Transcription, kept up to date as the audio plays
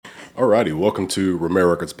Alrighty, welcome to Romero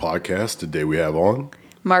Records Podcast. Today we have on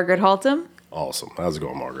Margaret Haltom. Awesome. How's it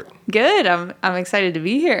going, Margaret? Good. I'm excited to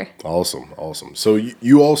be here. Awesome. So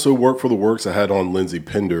you also work for The Works. I had on Lindsay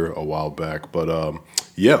Pender a while back, but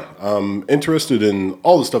I'm interested in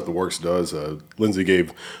all the stuff The Works does. Lindsay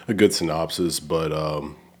gave a good synopsis, but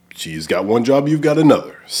she's got one job, you've got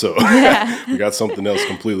another. So we got something else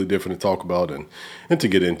completely different to talk about and to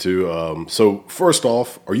get into. So first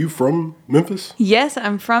off, are you from Memphis? Yes,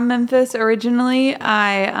 I'm from Memphis originally.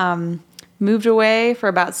 I moved away for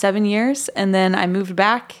about 7 years, and then I moved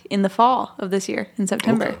back in the fall of this year, in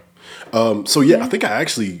September. Okay. I think I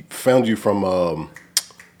actually found you from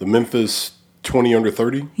the Memphis 20 under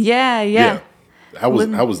 30. Yeah. How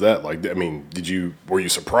was that? Like, I mean, were you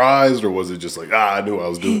surprised, or was it just like, I knew I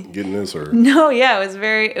was getting this? Or no, yeah,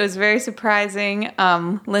 it was very surprising.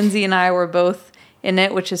 Lindsay and I were both in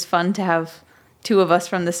it, which is fun to have two of us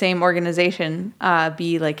from the same organization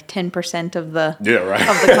be like 10% of the of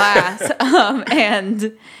the class.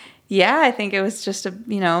 I think it was just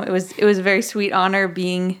it was a very sweet honor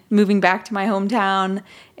moving back to my hometown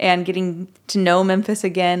and getting to know Memphis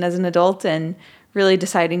again as an adult and really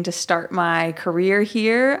deciding to start my career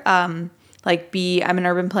here. I'm an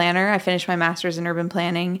urban planner. I finished my master's in urban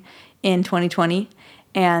planning in 2020,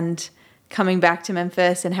 and coming back to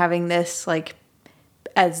Memphis and having this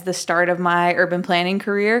as the start of my urban planning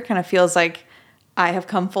career kind of feels like I have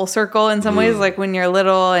come full circle in some ways. Like when you're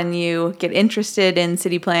little and you get interested in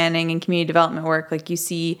city planning and community development work, like you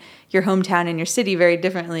see your hometown and your city very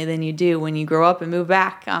differently than you do when you grow up and move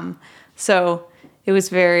back. So it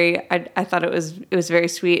was I thought it was very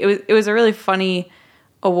sweet. It was a really funny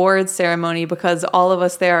awards ceremony because all of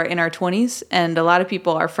us there are in our 20s, and a lot of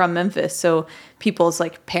people are from Memphis, so people's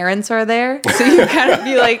parents are there, so you kind of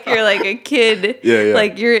feel like you're like a kid,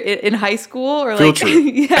 like you're in high school or Field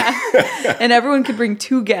trip. And everyone could bring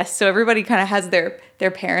two guests, so everybody kind of has their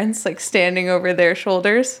parents standing over their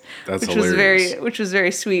shoulders. That's which hilarious. which was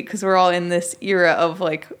very sweet because we're all in this era of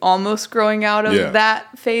almost growing out of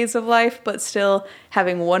that phase of life, but still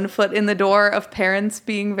having one foot in the door of parents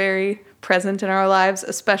being very present in our lives,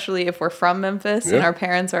 especially if we're from Memphis and our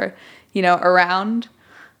parents are, around.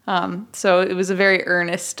 So it was a very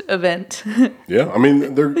earnest event. Yeah, I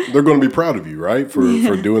mean, they're going to be proud of you, right, for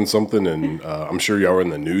doing something, and I'm sure y'all are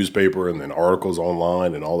in the newspaper and then articles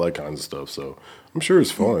online and all that kinds of stuff. So I'm sure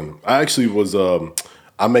it's fun. I actually was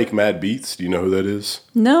I Make Mad Beats. Do you know who that is?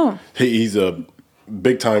 No. He's a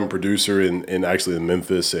big time producer in actually in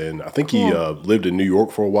Memphis, and I think he lived in New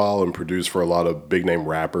York for a while and produced for a lot of big name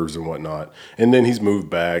rappers and whatnot. And then he's moved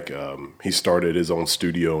back. He started his own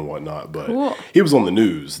studio and whatnot. But he was on the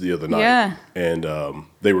news the other night, and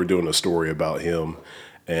they were doing a story about him.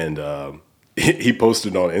 And he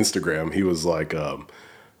posted on Instagram. He was like,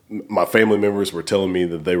 my family members were telling me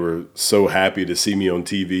that they were so happy to see me on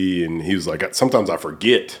TV, and he was like, sometimes I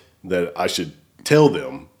forget that I should tell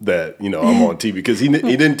them that, I'm on TV, because he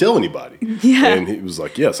didn't tell anybody. And he was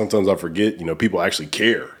like, sometimes I forget, people actually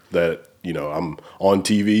care that, I'm on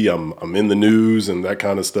TV, I'm in the news and that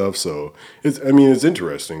kind of stuff. So it's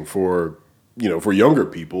interesting for younger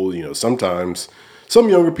people. Sometimes some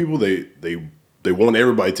younger people, they want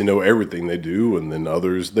everybody to know everything they do, and then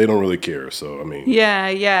others, they don't really care. So,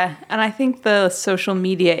 Yeah. And I think the social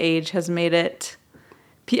media age has made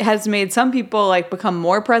some people become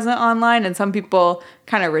more present online, and some people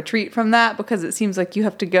kind of retreat from that because it seems like you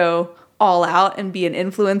have to go all out and be an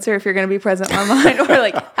influencer if you're going to be present online or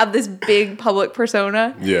have this big public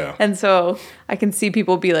persona. Yeah. And so I can see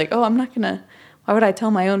people be like, oh, why would I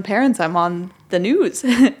tell my own parents I'm on the news?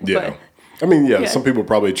 Yeah. Some people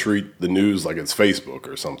probably treat the news like it's Facebook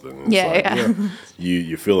or something. It's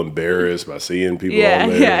You feel embarrassed by seeing people on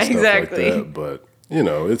there and stuff exactly. like that, but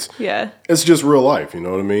it's just real life, you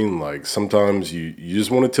know what I mean? Like sometimes you just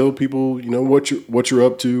want to tell people, what you're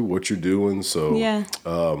up to, what you're doing. So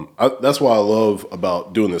that's why I love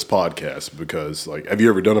about doing this podcast, because have you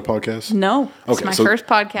ever done a podcast? No. It's my first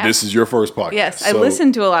podcast. This is your first podcast. Yes, I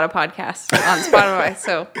listen to a lot of podcasts on Spotify,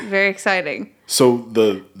 so very exciting. So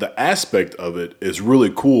the aspect of it is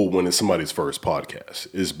really cool when it's somebody's first podcast,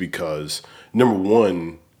 is because number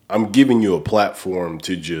one, I'm giving you a platform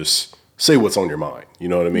to just say what's on your mind. You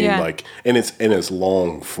know what I mean? Yeah. And it's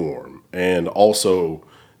long form. And also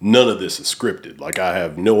none of this is scripted. I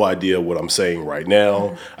have no idea what I'm saying right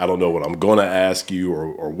now. I don't know what I'm going to ask you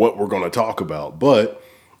or what we're going to talk about. But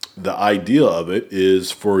the idea of it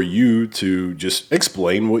is for you to just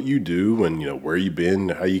explain what you do and, where you've been,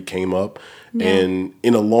 how you came up, and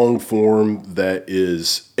in a long form that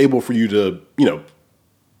is able for you to,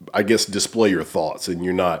 I guess, display your thoughts, and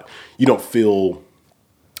you don't feel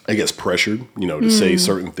I guess, pressured, to say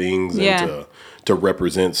certain things Yeah. and to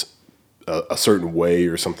represent a certain way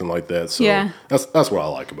or something like that. So Yeah. that's what I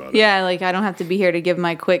like about it. Yeah, like I don't have to be here to give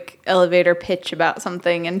my quick elevator pitch about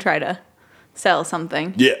something and try to sell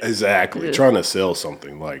something. Yeah, exactly. Ugh. Trying to sell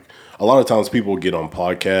something. Like a lot of times people get on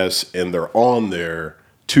podcasts and they're on there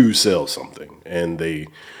to sell something and they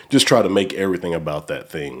just try to make everything about that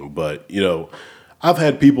thing. But, I've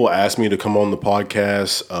had people ask me to come on the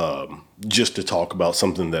podcast just to talk about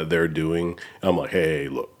something that they're doing. And I'm like, hey,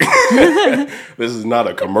 look, this is not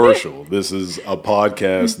a commercial. This is a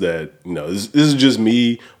podcast that, this is just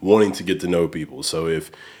me wanting to get to know people. So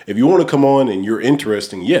if you want to come on and you're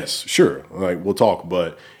interesting, yes, sure. Like we'll talk.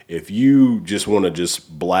 But if you just want to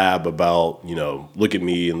just blab about, look at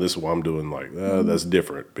me and this is what I'm doing, like that's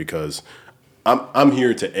different because I'm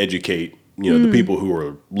here to educate, the people who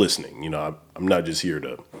are listening. I'm not just here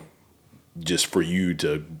to just for you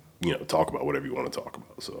to, talk about whatever you want to talk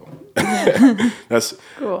about. So that's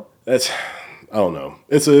Cool. I don't know.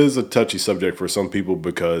 It's a touchy subject for some people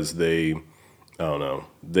because I don't know.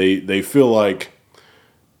 They feel like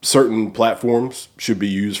certain platforms should be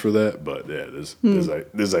used for that, but yeah, this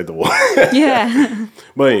ain't the one. Yeah.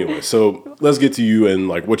 But anyway, so let's get to you and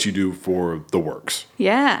like what you do for The Works.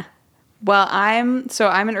 Yeah. Well, I'm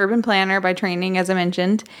an urban planner by training, as I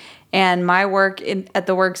mentioned, and my work at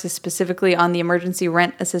The Works is specifically on the emergency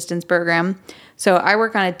rent assistance program. So I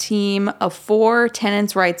work on a team of 4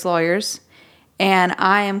 tenants' rights lawyers, and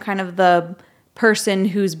I am kind of the person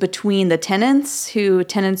who's between the tenants who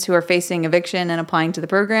are facing eviction and applying to the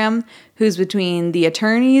program, who's between the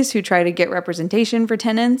attorneys who try to get representation for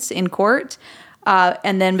tenants in court,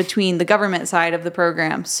 and then between the government side of the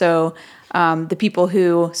program. So the people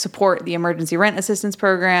who support the emergency rent assistance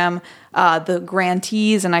program, the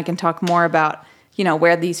grantees, and I can talk more about,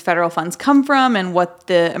 where these federal funds come from and what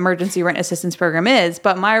the emergency rent assistance program is.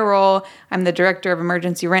 But my role, I'm the director of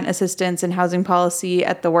emergency rent assistance and housing policy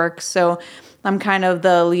at The Works. So I'm kind of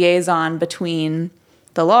the liaison between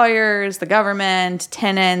the lawyers, the government,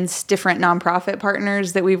 tenants, different nonprofit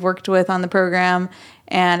partners that we've worked with on the program.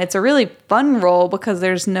 And it's a really fun role because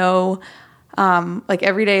there's no,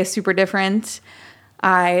 every day is super different.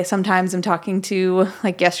 I sometimes am talking to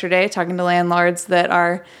landlords that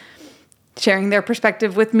are sharing their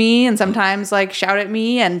perspective with me and sometimes shout at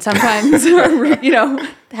me and sometimes,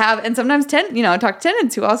 and sometimes talk to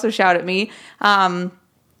tenants who also shout at me.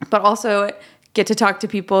 But also get to talk to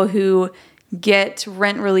people who get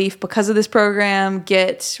rent relief because of this program,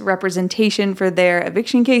 get representation for their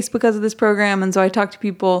eviction case because of this program. And so I talk to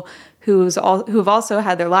people who've also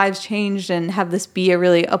had their lives changed and have this be a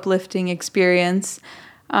really uplifting experience.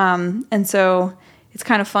 And so it's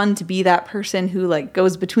kind of fun to be that person who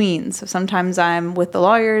goes between. So sometimes I'm with the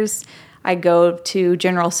lawyers. I go to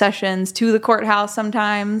general sessions, to the courthouse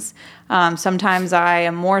sometimes. Sometimes I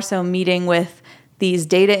am more so meeting with these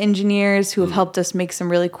data engineers who have helped us make some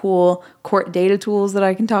really cool court data tools that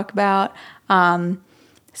I can talk about.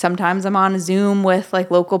 Sometimes I'm on a Zoom with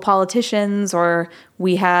local politicians, or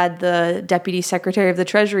we had the Deputy Secretary of the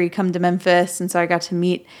Treasury come to Memphis, and so I got to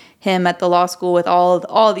meet him at the law school with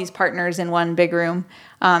all these partners in one big room.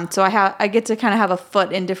 So I get to kind of have a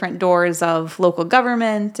foot in different doors of local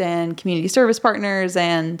government and community service partners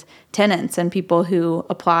and tenants and people who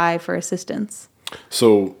apply for assistance.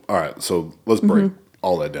 So, all right. So let's break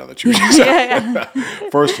all that down that you just said. Yeah.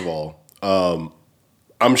 First of all,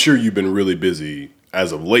 I'm sure you've been really busy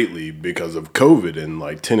as of lately because of COVID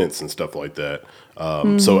and tenants and stuff like that.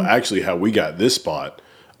 So actually how we got this spot,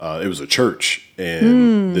 it was a church,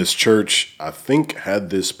 and this church, I think, had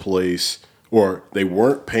this place, or they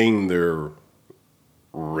weren't paying their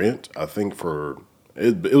rent, I think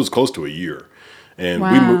it was close to a year. And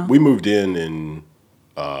Wow. we moved in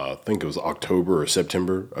I think it was October or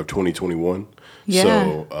September of 2021. Yeah.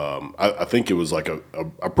 So I think it was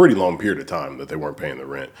a pretty long period of time that they weren't paying the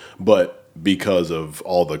rent. But because of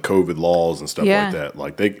all the COVID laws and stuff Yeah.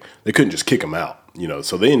 like that, they couldn't just kick them out,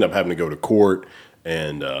 So they ended up having to go to court,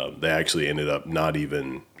 and they actually ended up not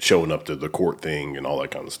even showing up to the court thing and all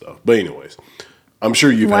that kind of stuff. But anyways, I'm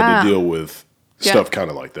sure you've had Wow. to deal with stuff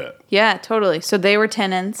kind of like that. Yeah, totally. So they were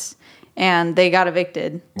tenants and they got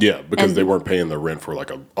evicted. Yeah, because And- they weren't paying the rent for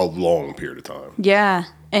a long period of time. Yeah.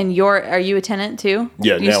 And are you a tenant too?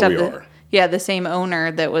 Yeah, You used now to have we are. Yeah, the same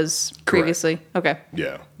owner that was previously. Okay.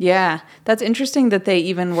 Yeah. Yeah. That's interesting that they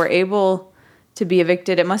even were able to be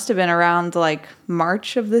evicted. It must have been around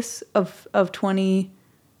March of of 20,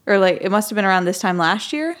 or it must have been around this time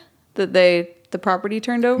last year that the property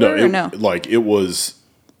turned over, or no? It was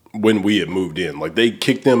when we had moved in. They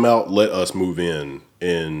kicked them out, let us move in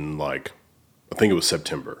I think it was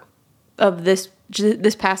September. Of this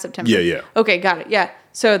this past September. Yeah. Okay, got it. Yeah.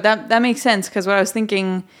 So that makes sense, because what I was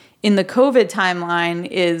thinking in the COVID timeline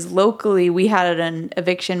is locally we had an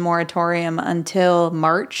eviction moratorium until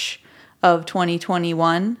March of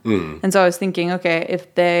 2021. And so I was thinking, okay,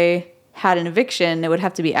 if they had an eviction, it would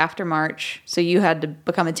have to be after March. So you had to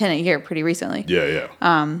become a tenant here pretty recently. Yeah.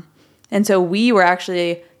 And so we were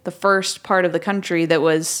actually the first part of the country that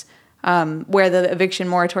was where the eviction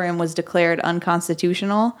moratorium was declared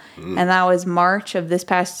unconstitutional. And that was March of this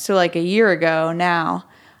past, so like a year ago now.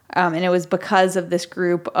 And it was because of this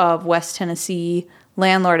group of West Tennessee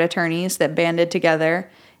landlord attorneys that banded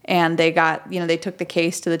together, and they got, they took the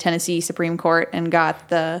case to the Tennessee Supreme Court and got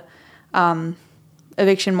the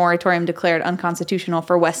eviction moratorium declared unconstitutional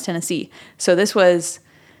for West Tennessee. So this was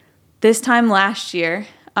this time last year.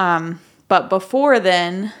 But before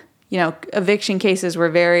then, eviction cases were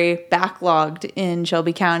very backlogged in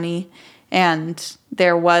Shelby County, and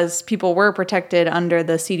people were protected under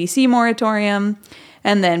the CDC moratorium.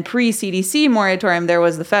 And then pre-CDC moratorium, there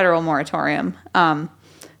was the federal moratorium.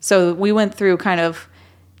 So we went through kind of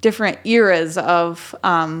different eras of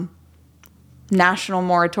national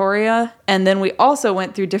moratoria. And then we also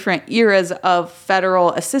went through different eras of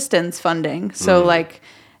federal assistance funding. So like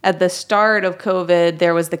at the start of COVID,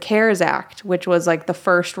 there was the CARES Act, which was like the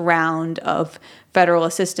first round of federal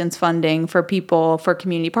assistance funding for people, for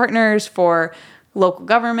community partners, for local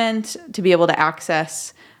government to be able to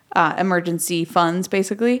access emergency funds,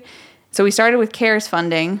 basically. So we started with CARES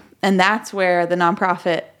funding, and that's where the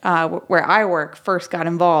nonprofit where I work first got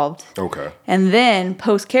involved. Okay. And then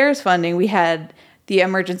post-CARES funding, we had the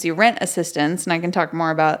emergency rent assistance, and I can talk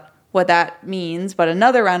more about what that means, but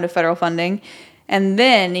another round of federal funding. And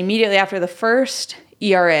then immediately after the first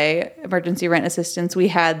ERA, emergency rent assistance, we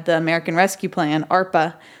had the American Rescue Plan,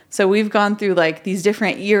 ARPA. So we've gone through like these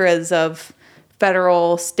different eras of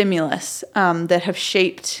federal stimulus that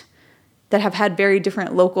have had very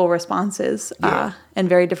different local responses and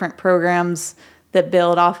very different programs that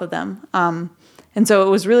build off of them. And so it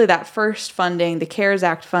was really that first funding, the CARES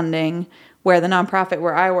Act funding, where the nonprofit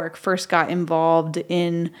where I work first got involved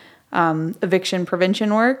in eviction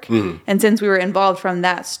prevention work. And since we were involved from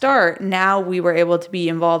that start, now we were able to be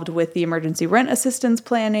involved with the emergency rent assistance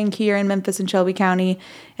planning here in Memphis and Shelby County.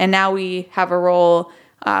 And now we have a role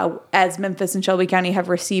as Memphis and Shelby County have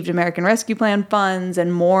received American Rescue Plan funds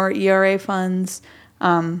and more ERA funds.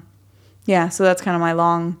 So that's kind of my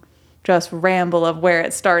long just ramble of where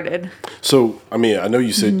it started. So, I mean, I know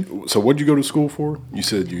you said, so what did you go to school for? You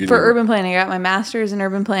said you For urban planning. I got my master's in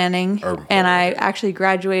urban planning. And I actually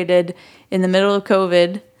graduated in the middle of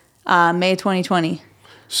COVID, May 2020.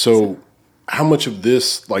 So how much of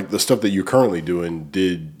this, like the stuff that you're currently doing,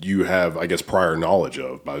 did you have, I guess, prior knowledge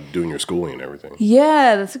of by doing your schooling and everything?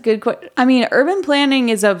 Yeah, that's a good question. I mean, urban planning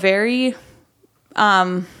is a very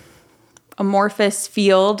amorphous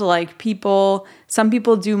field. Like some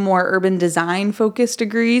people do more urban design focused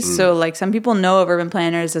degrees. So like some people know of urban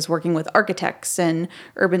planners as working with architects and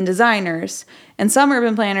urban designers. And some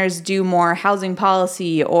urban planners do more housing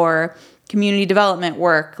policy or community development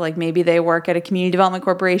work. Like maybe they work at a community development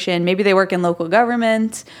corporation, maybe they work in local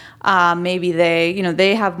government, maybe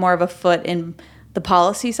they have more of a foot in the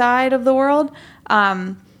policy side of the world.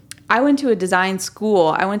 I went to a design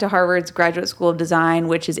school. I went to Harvard's Graduate School of Design,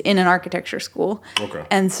 which is in an architecture school. Okay.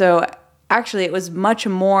 And so actually it was much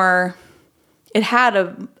more, it had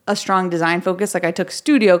a strong design focus. Like I took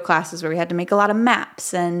studio classes where we had to make a lot of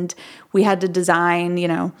maps, and we had to design,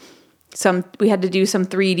 we had to do some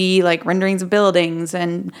 3D like renderings of buildings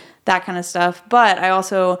and that kind of stuff. But I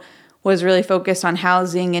also was really focused on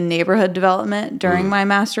housing and neighborhood development during my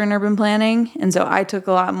master in urban planning. And so I took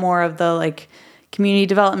a lot more of the like community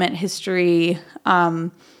development history,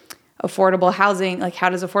 affordable housing, like how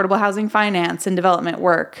does affordable housing finance and development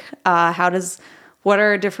work? What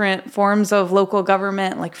are different forms of local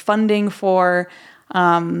government, like funding for,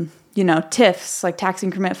 TIFs, like tax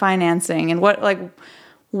increment financing, and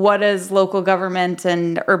what does local government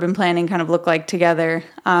and urban planning kind of look like together?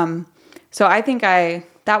 So I think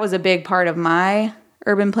that was a big part of my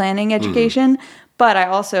urban planning education.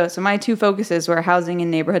 But so my two focuses were housing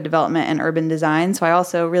and neighborhood development and urban design. So I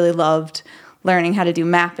also really loved learning how to do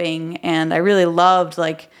mapping, and I really loved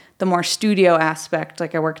like the more studio aspect.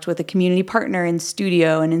 Like I worked with a community partner in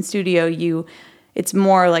studio, and in studio it's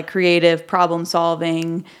more like creative problem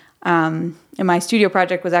solving. And my studio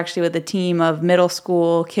project was actually with a team of middle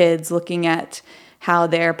school kids looking at how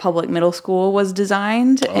their public middle school was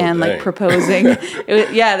designed like proposing.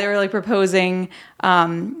 They were like proposing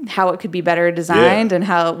how it could be better designed and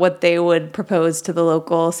what they would propose to the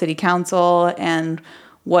local city council and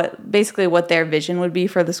what their vision would be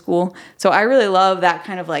for the school. So I really love that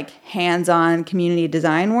kind of like hands-on community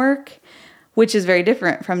design work, which is very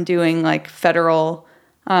different from doing like federal,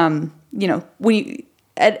 at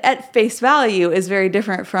face value is very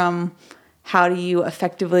different from how do you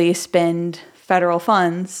effectively spend federal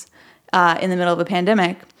funds in the middle of a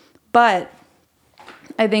pandemic. But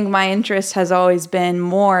I think my interest has always been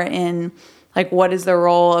more in like what is the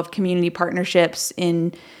role of community partnerships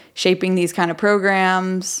in shaping these kind of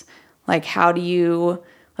programs? Like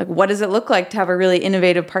what does it look like to have a really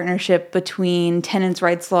innovative partnership between tenants'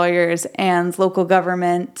 rights lawyers and local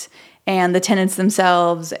government and the tenants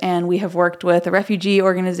themselves? And we have worked with a refugee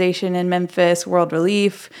organization in Memphis, World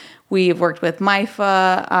Relief. We've worked with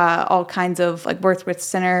MIFA, all kinds of like worked with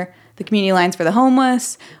Center, the Community Alliance for the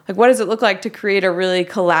Homeless. Like, what does it look like to create a really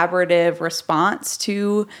collaborative response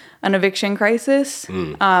to an eviction crisis?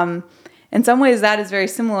 In some ways, that is very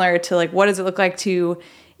similar to like, what does it look like to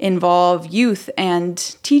involve youth and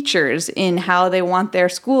teachers in how they want their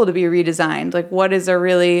school to be redesigned? Like, what does a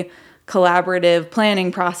really collaborative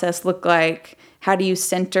planning process look like? How do you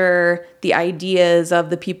center the ideas of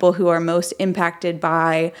the people who are most impacted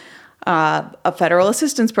by a federal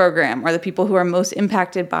assistance program, or the people who are most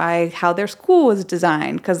impacted by how their school was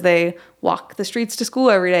designed because they walk the streets to school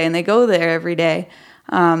every day and they go there every day?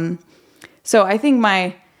 So I think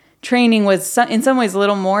my training was in some ways a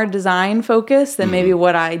little more design focused than maybe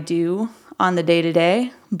what I do on the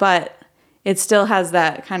day-to-day, but it still has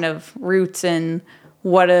that kind of roots in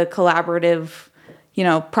what a collaborative,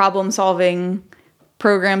 problem-solving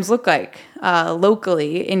programs look like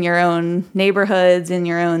locally in your own neighborhoods, in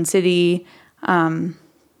your own city.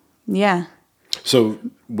 So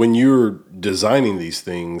when you're designing these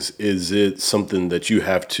things, is it something that you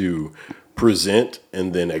have to present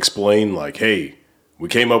and then explain like, hey, we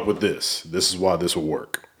came up with this. This is why this will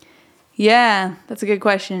work? Yeah, that's a good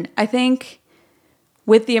question. I think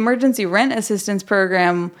with the emergency rent assistance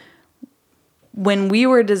program, when we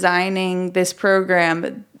were designing this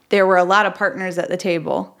program, there were a lot of partners at the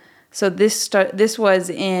table. So this was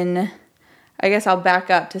in, I guess I'll back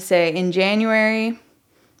up to say in January,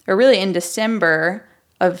 or really in December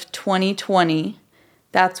of 2020,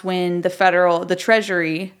 that's when the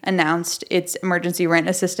Treasury announced its emergency rent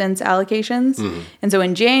assistance allocations. And so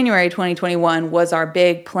in January 2021 was our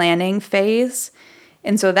big planning phase.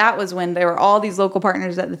 And so that was when there were all these local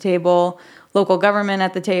partners at the table, local government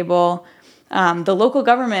at the table. The local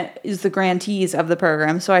government is the grantees of the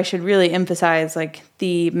program. So I should really emphasize like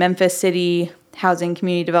the Memphis City Housing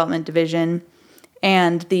Community Development Division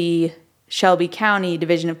and the Shelby County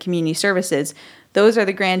Division of Community Services. Those are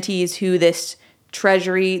the grantees who these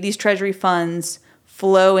treasury funds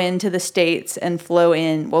flow into the states and flow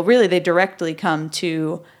in. Well, really, they directly come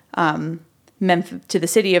to to the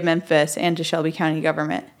city of Memphis and to Shelby County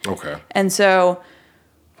government. Okay. And so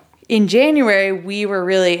in January, we were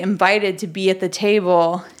really invited to be at the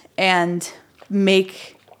table and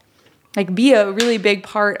be a really big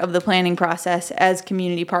part of the planning process as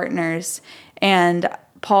community partners. And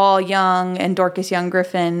Paul Young and Dorcas Young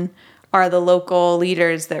Griffin are the local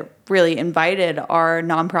leaders that really invited our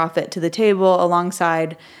nonprofit to the table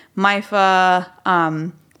alongside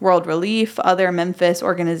MIFA, World Relief, other Memphis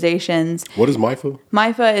organizations. What is MIFA?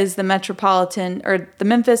 MIFA is the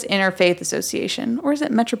Memphis Interfaith Association, or is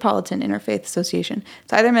it Metropolitan Interfaith Association?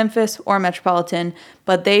 It's either Memphis or Metropolitan,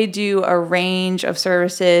 but they do a range of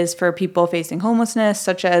services for people facing homelessness,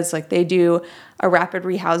 such as like they do a rapid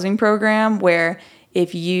rehousing program where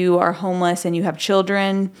if you are homeless and you have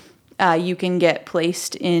children, you can get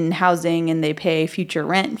placed in housing and they pay future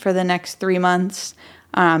rent for the next 3 months.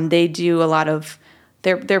 They do a lot of,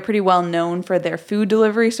 they're pretty well known for their food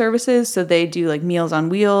delivery services. So they do like Meals on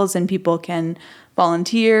Wheels, and people can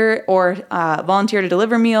volunteer to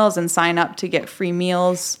deliver meals and sign up to get free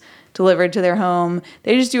meals delivered to their home.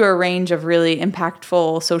 They just do a range of really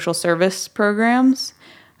impactful social service programs.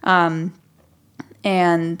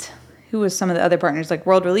 And who was some of the other partners? Like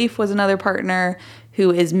World Relief was another partner, who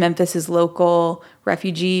is Memphis's local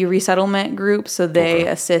refugee resettlement group. So they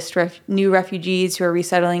assist new refugees who are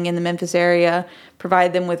resettling in the Memphis area,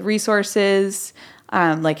 provide them with resources,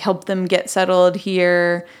 help them get settled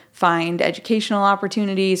here, find educational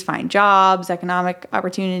opportunities, find jobs, economic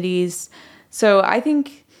opportunities. So I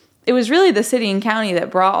think it was really the city and county that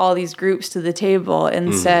brought all these groups to the table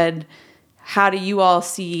and said, how do you all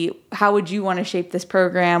see, how would you want to shape this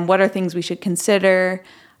program? What are things we should consider?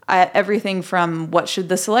 Everything from what should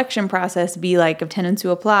the selection process be like of tenants who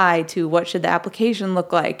apply, to what should the application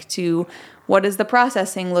look like, to what does the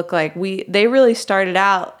processing look like. They really started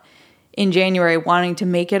out in January wanting to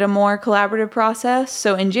make it a more collaborative process.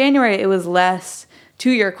 So in January, it was less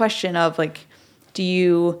to your question of like, do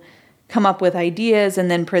you come up with ideas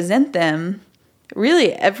and then present them?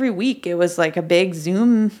 Really, every week it was like a big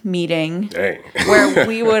Zoom meeting where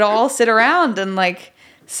we would all sit around and like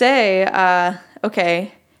say,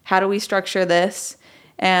 okay, how do we structure this?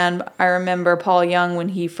 And I remember Paul Young when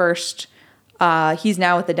he first, he's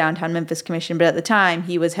now with the Downtown Memphis Commission, but at the time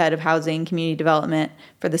he was head of housing community development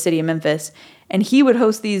for the city of Memphis. And he would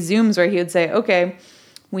host these Zooms where he would say, okay,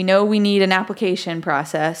 we know we need an application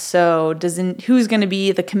process. So who's going to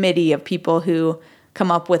be the committee of people who come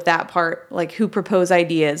up with that part, like who propose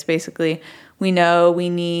ideas, basically. We know we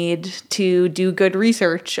need to do good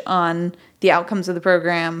research on the outcomes of the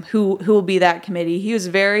program. Who will be that committee? He was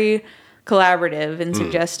very collaborative in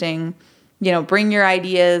suggesting, bring your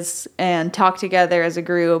ideas and talk together as a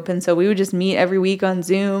group. And so we would just meet every week on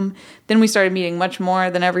Zoom. Then we started meeting much more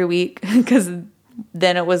than every week because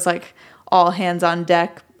then it was like all hands on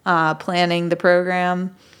deck planning the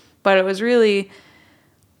program. But it was really,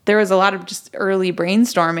 there was a lot of just early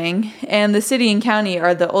brainstorming, and the city and county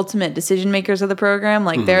are the ultimate decision makers of the program.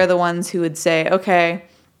 Like they're the ones who would say, okay,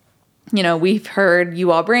 we've heard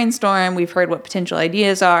you all brainstorm. We've heard what potential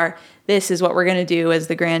ideas are. This is what we're going to do as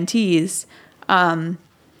the grantees. But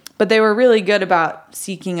they were really good about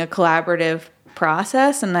seeking a collaborative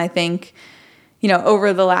process. And I think,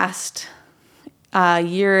 over the last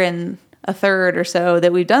year and a third or so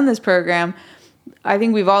that we've done this program, I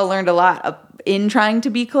think we've all learned a lot in trying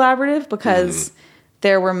to be collaborative, because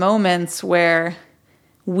there were moments where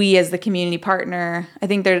we as the community partner, I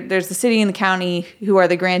think there's the city and the county who are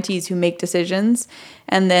the grantees who make decisions,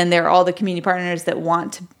 and then there are all the community partners that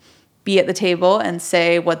want to be at the table and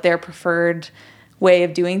say what their preferred way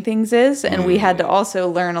of doing things is. And we had to also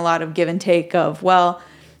learn a lot of give and take of, well,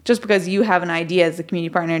 just because you have an idea as the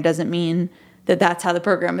community partner doesn't mean that that's how the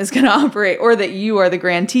program is going to operate, or that you are the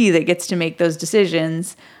grantee that gets to make those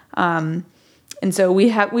decisions. And so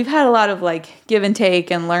we've had a lot of like give and take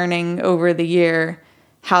and learning over the year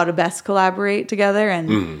how to best collaborate together,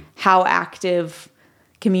 and how active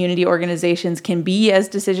community organizations can be as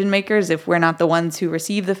decision makers if we're not the ones who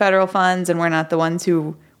receive the federal funds and we're not the ones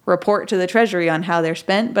who report to the Treasury on how they're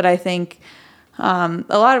spent. But I think a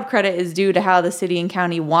lot of credit is due to how the city and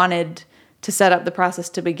county wanted to set up the process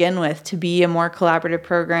to begin with, to be a more collaborative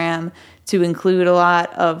program, to include a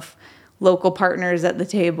lot of local partners at the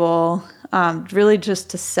table, really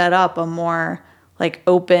just to set up a more like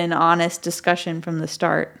open, honest discussion from the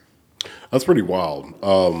start. That's pretty wild.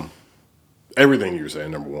 Everything you're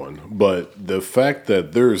saying, number one, but the fact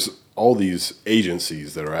that there's all these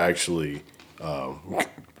agencies that are actually,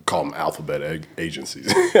 call them alphabet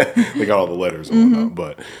agencies. They got all the letters and whatnot,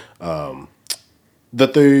 but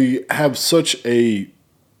that they have such a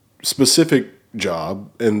specific job,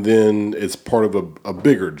 and then it's part of a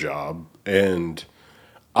bigger job. And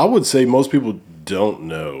I would say most people don't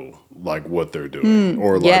know like what they're doing,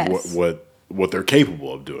 or like what they're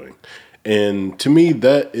capable of doing. And to me,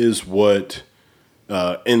 that is what,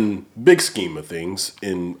 in big scheme of things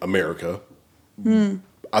in America,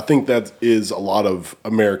 I think that is a lot of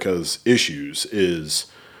America's issues. Is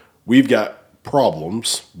we've got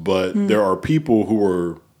problems, but there are people who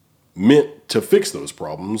are meant to fix those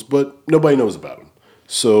problems, but nobody knows about them.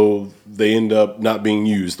 So they end up not being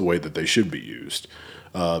used the way that they should be used.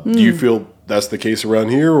 Do you feel that's the case around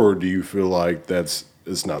here, or do you feel like it's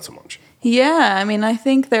not so much? Yeah, I mean, I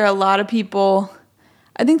think there are a lot of people.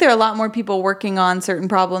 I think there are a lot more people working on certain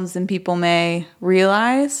problems than people may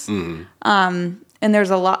realize. And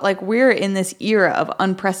there's a lot, like, we're in this era of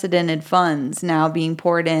unprecedented funds now being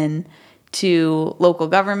poured in to local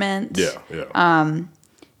government.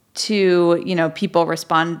 To, people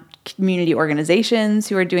community organizations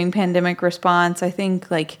who are doing pandemic response. I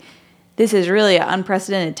think, like, this is really an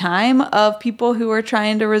unprecedented time of people who are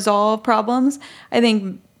trying to resolve problems. I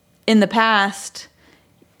think in the past,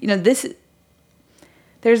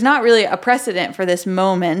 there's not really a precedent for this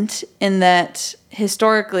moment, in that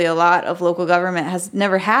historically a lot of local government has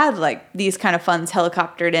never had like these kind of funds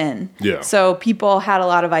helicoptered in. So people had a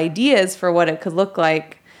lot of ideas for what it could look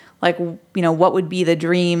like, what would be the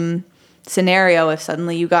dream scenario if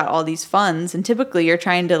suddenly you got all these funds, and typically you're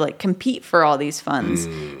trying to like compete for all these funds,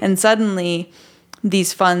 and suddenly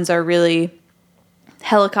these funds are really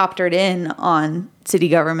helicoptered in on city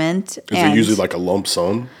government. Is it usually like a lump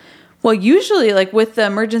sum? Well, usually, like with the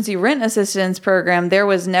emergency rent assistance program, there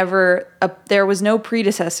was no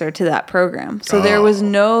predecessor to that program. So there was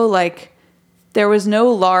no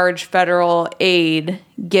large federal aid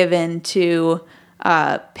given to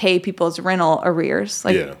pay people's rental arrears.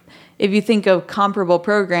 If you think of comparable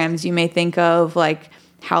programs, you may think of like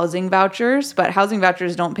housing vouchers, but housing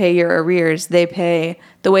vouchers don't pay your arrears. They pay,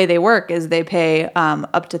 the way they work is they pay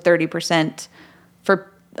up to 30%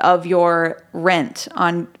 of your rent.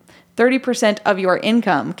 On 30% of your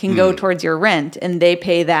income can go towards your rent, and they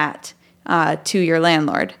pay that to your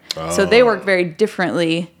landlord. So they work very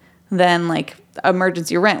differently than like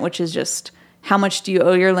emergency rent, which is just how much do you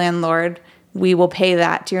owe your landlord? We will pay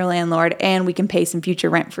that to your landlord, and we can pay some future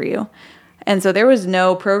rent for you. And so there was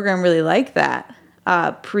no program really like that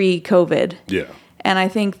pre-COVID. Yeah. And I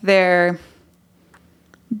think they're,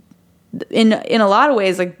 in a lot of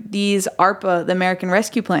ways, like these ARPA, the American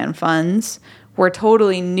Rescue Plan funds, were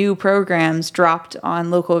totally new programs dropped on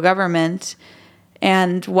local government.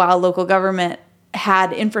 And while local government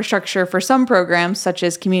had infrastructure for some programs, such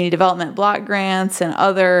as community development block grants and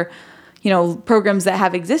other, programs that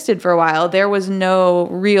have existed for a while, there was no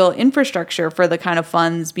real infrastructure for the kind of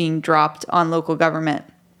funds being dropped on local government.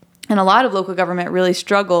 And a lot of local government really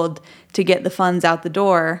struggled to get the funds out the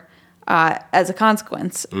door as a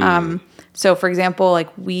consequence. So, for example, like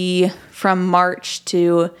from March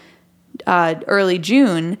to early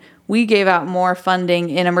June, we gave out more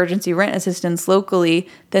funding in emergency rent assistance locally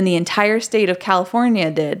than the entire state of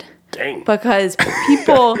California did. Dang. Because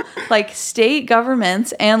people, like state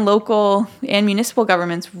governments and local and municipal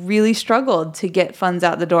governments, really struggled to get funds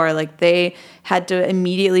out the door. Like they had to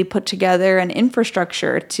immediately put together an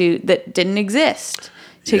infrastructure that didn't exist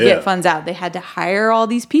to get funds out. They had to hire all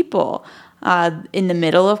these people in the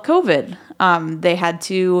middle of COVID. They had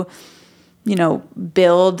to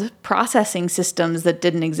build processing systems that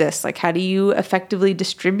didn't exist. Like, how do you effectively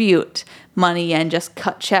distribute money and just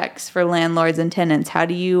cut checks for landlords and tenants? How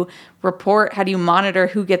do you monitor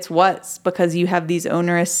who gets what? Because you have these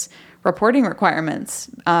onerous reporting requirements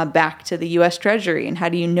back to the U.S. Treasury. And how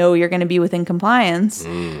do you know you're going to be within compliance?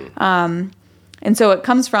 And so it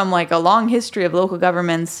comes from like a long history of local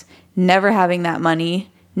governments never having that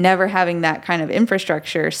money, never having that kind of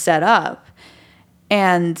infrastructure set up.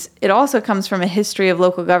 And it also comes from a history of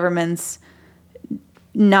local governments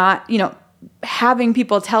not, having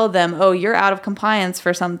people tell them, oh, you're out of compliance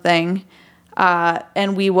for something,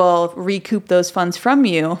 and we will recoup those funds from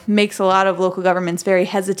you, makes a lot of local governments very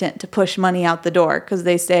hesitant to push money out the door because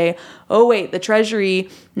they say, oh, wait, the Treasury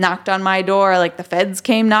knocked on my door, like the feds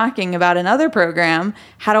came knocking about another program.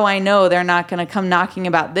 How do I know they're not going to come knocking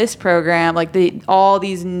about this program, like all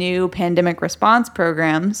these new pandemic response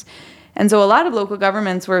programs? And so a lot of local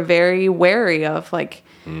governments were very wary of, like,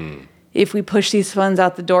 if we push these funds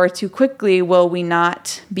out the door too quickly, will we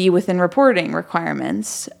not be within reporting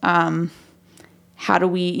requirements? How do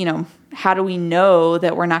we know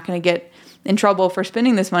that we're not going to get in trouble for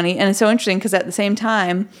spending this money? And it's so interesting because at the same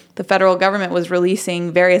time, the federal government was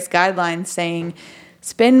releasing various guidelines saying,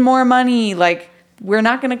 spend more money, like, we're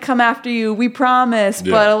not going to come after you, we promise.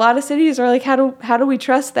 Yeah. But a lot of cities are like, how do we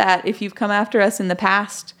trust that if you've come after us in the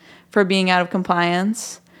past for being out of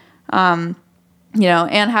compliance? And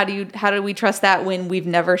how do we trust that when we've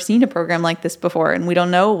never seen a program like this before and we don't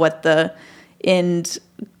know what the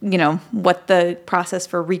process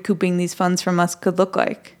for recouping these funds from us could look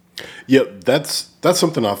like? Yeah, that's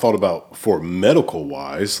something I thought about for medical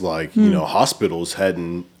wise. Like, hospitals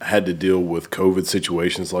hadn't had to deal with COVID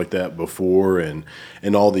situations like that before and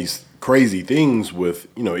all these crazy things with,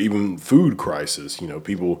 even food crisis,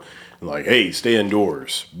 people like, hey, stay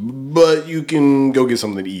indoors, but you can go get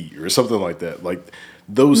something to eat or something like that. Like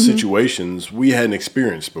those situations we hadn't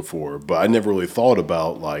experienced before, but I never really thought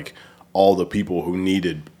about like all the people who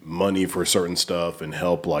needed money for certain stuff and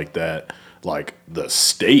help like that. Like the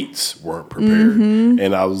states weren't prepared.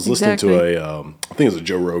 And I was listening to I think it was a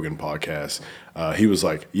Joe Rogan podcast. He was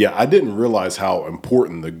like, yeah, I didn't realize how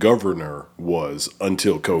important the governor was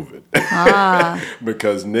until COVID.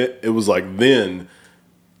 Because it was like then,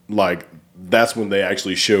 like that's when they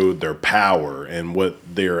actually showed their power and what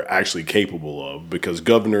they're actually capable of, because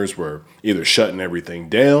governors were either shutting everything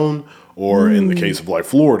down or in the case of like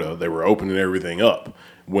Florida, they were opening everything up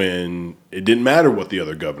when it didn't matter what the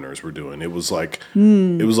other governors were doing. It was like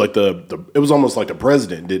it was almost like the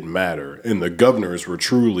president didn't matter and the governors were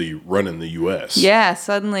truly running the US. Yeah,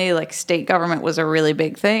 suddenly like state government was a really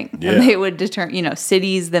big thing. Yeah. And they would determine,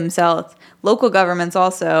 cities themselves, local governments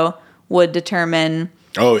also would determine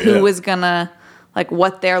who was gonna, like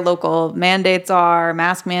what their local mandates are,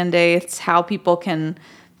 mask mandates, how people can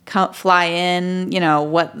fly in,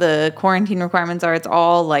 what the quarantine requirements are. It's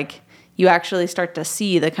all like you actually start to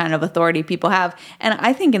see the kind of authority people have. And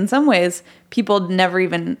I think in some ways,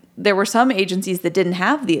 there were some agencies that didn't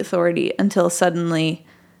have the authority until suddenly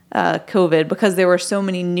COVID, because there were so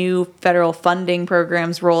many new federal funding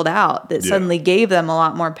programs rolled out that suddenly gave them a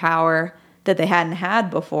lot more power that they hadn't had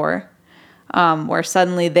before, where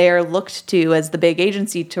suddenly they're looked to as the big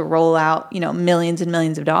agency to roll out, millions and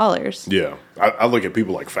millions of dollars. Yeah. I look at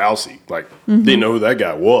people like Fauci, like, didn't know who that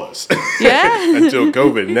guy was. Yeah. Until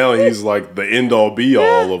COVID. Now he's like the end all be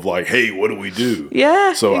all of like, hey, what do we do?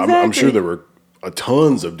 Yeah. So exactly. I'm sure there were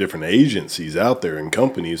tons of different agencies out there and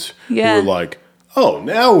companies who were like, oh,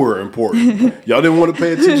 now we're important. Y'all didn't want to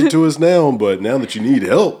pay attention to us now, but now that you need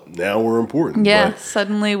help, now we're important. Yeah, but,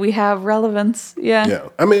 suddenly we have relevance. Yeah. Yeah.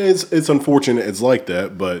 I mean, it's unfortunate it's like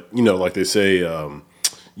that, but, like they say,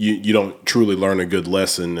 you don't truly learn a good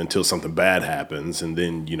lesson until something bad happens, and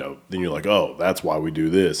then, then you're like, oh, that's why we do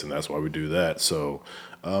this, and that's why we do that. So,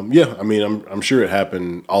 yeah, I mean, I'm sure it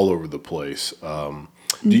happened all over the place.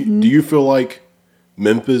 Do you feel like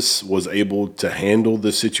Memphis was able to handle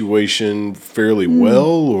the situation fairly well,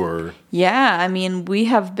 or? Yeah, I mean, we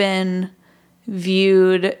have been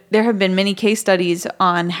viewed, there have been many case studies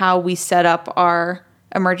on how we set up our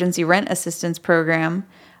emergency rent assistance program.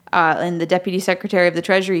 And the Deputy Secretary of the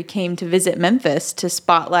Treasury came to visit Memphis to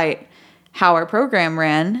spotlight how our program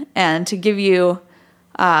ran and to give you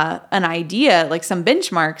an idea, like some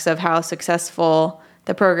benchmarks of how successful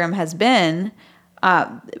the program has been.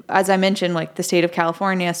 As I mentioned, like the state of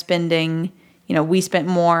California spending, we spent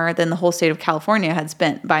more than the whole state of California had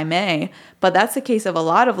spent by May. But that's the case of a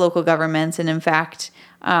lot of local governments. And in fact,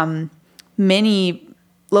 many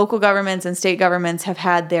local governments and state governments have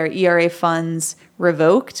had their ERA funds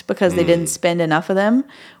revoked because they didn't spend enough of them,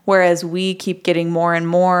 whereas we keep getting more and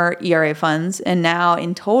more ERA funds. And now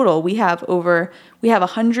in total, we have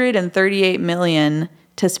 $138 million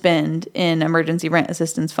to spend in emergency rent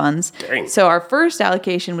assistance funds. Dang. So our first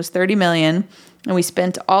allocation was $30 million, and we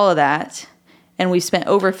spent all of that, and we've spent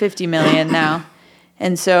over $50 million now.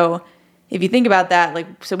 And so if you think about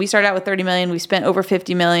that, so we started out with $30 million, we spent over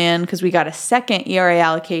 $50 million because we got a second ERA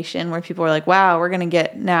allocation where people were like, wow, we're going to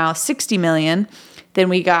get now $60 million. Then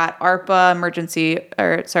we got ARPA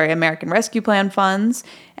American Rescue Plan funds.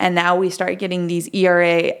 And now we start getting these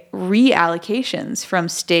ERA reallocations from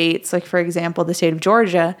states. Like, for example, the state of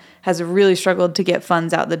Georgia has really struggled to get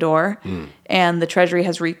funds out the door. And the Treasury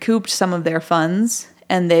has recouped some of their funds.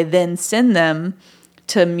 And they then send them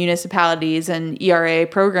to municipalities and ERA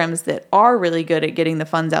programs that are really good at getting the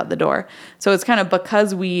funds out the door. So it's kind of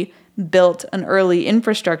because we built an early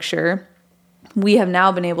infrastructure, we have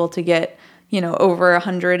now been able to get over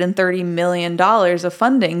 $130 million of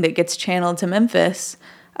funding that gets channeled to Memphis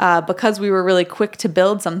because we were really quick to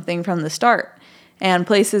build something from the start. And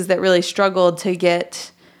places that really struggled to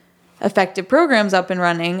get effective programs up and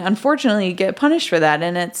running, unfortunately, get punished for that.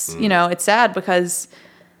 And it's, it's sad because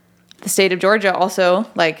the state of Georgia also,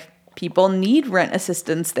 people need rent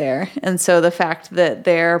assistance there. And so the fact that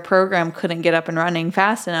their program couldn't get up and running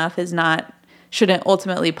fast enough shouldn't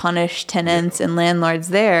ultimately punish tenants and landlords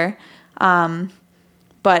there.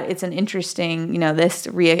 But it's an interesting, this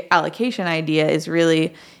reallocation idea is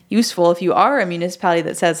really useful if you are a municipality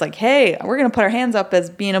that says hey, we're going to put our hands up as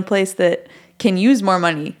being a place that can use more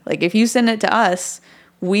money. If you send it to us,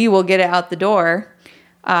 we will get it out the door.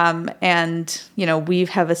 And we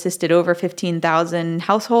have assisted over 15,000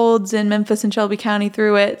 households in Memphis and Shelby County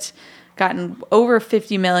through it, gotten over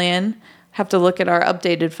 50 million. Have to look at our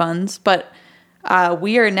updated funds, but,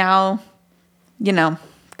 we are now,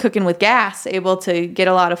 cooking with gas, able to get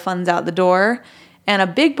a lot of funds out the door. And a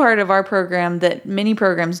big part of our program that many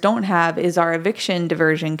programs don't have is our eviction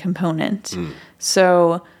diversion component.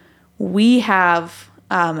 So we have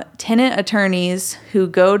tenant attorneys who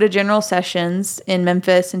go to general sessions in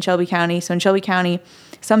Memphis and Shelby County. So in Shelby County,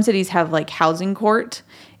 some cities have housing court.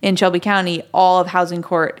 In Shelby County, all of housing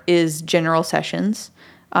court is general sessions.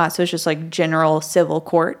 So it's just general civil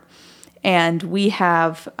court. And we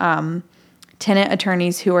have tenant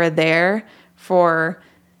attorneys who are there for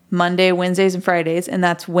Monday, Wednesdays, and Fridays, and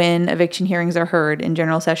that's when eviction hearings are heard in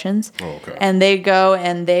general sessions. Oh, okay. And they go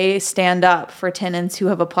and they stand up for tenants who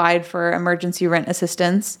have applied for emergency rent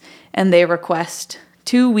assistance, and they request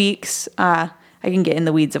 2 weeks. I can get in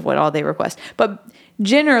the weeds of what all they request. But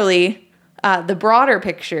generally, the broader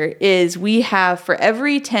picture is we have for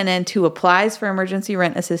every tenant who applies for emergency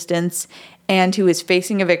rent assistance and who is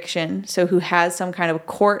facing eviction, so who has some kind of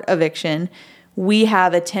court eviction, we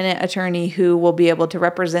have a tenant attorney who will be able to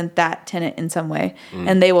represent that tenant in some way.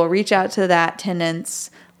 And they will reach out to that tenant's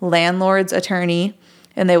landlord's attorney,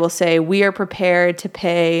 and they will say, we are prepared to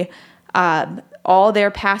pay all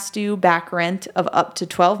their past due back rent of up to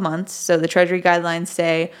 12 months. So the Treasury guidelines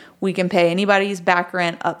say we can pay anybody's back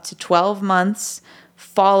rent up to 12 months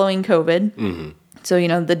following COVID. So,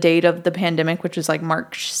 the date of the pandemic, which is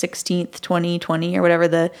March 16th, 2020, or whatever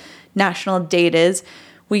the national date is,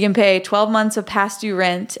 we can pay 12 months of past due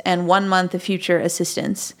rent and 1 month of future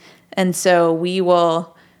assistance. And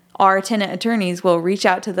so our tenant attorneys will reach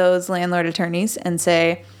out to those landlord attorneys and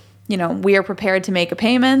say, we are prepared to make a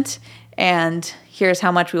payment and here's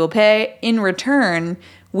how much we will pay. In return,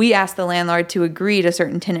 we ask the landlord to agree to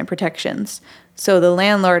certain tenant protections. So the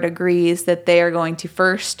landlord agrees that they are going to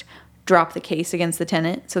first drop the case against the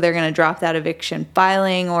tenant. So they're going to drop that eviction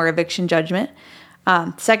filing or eviction judgment.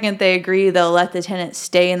 Second, they agree they'll let the tenant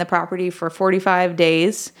stay in the property for 45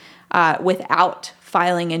 days without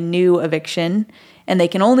filing a new eviction. And they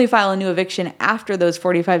can only file a new eviction after those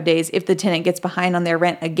 45 days if the tenant gets behind on their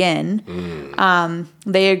rent again.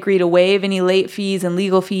 They agree to waive any late fees and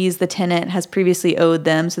legal fees the tenant has previously owed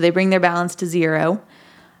them. So they bring their balance to zero.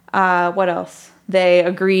 What else? They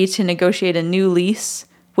agree to negotiate a new lease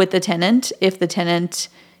with the tenant if the tenant,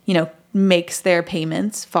 makes their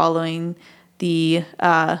payments following the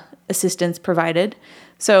assistance provided.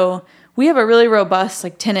 So we have a really robust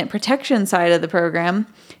tenant protection side of the program,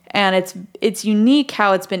 and it's unique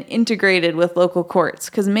how it's been integrated with local courts,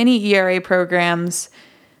 because many ERA programs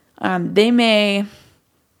they may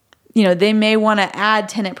want to add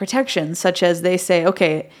tenant protections, such as they say,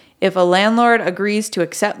 okay, if a landlord agrees to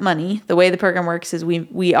accept money, the way the program works is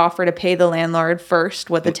we offer to pay the landlord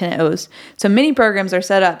first what the tenant owes. So many programs are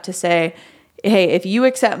set up to say, hey, if you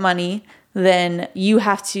accept money, then you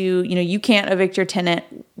have to, you can't evict your tenant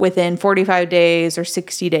within 45 days or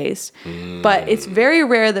 60 days. But it's very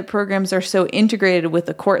rare that programs are so integrated with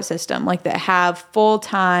the court system, that have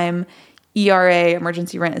full-time ERA,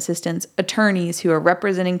 emergency rent assistance, attorneys who are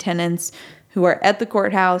representing tenants, who are at the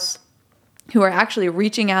courthouse, who are actually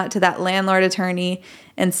reaching out to that landlord attorney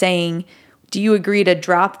and saying, do you agree to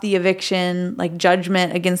drop the eviction,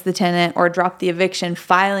 judgment against the tenant, or drop the eviction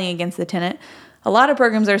filing against the tenant? A lot of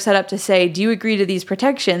programs are set up to say, do you agree to these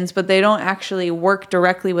protections? But they don't actually work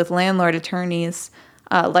directly with landlord attorneys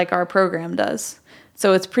like our program does.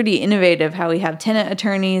 So it's pretty innovative how we have tenant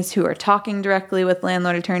attorneys who are talking directly with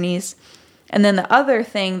landlord attorneys. And then the other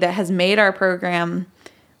thing that has made our program,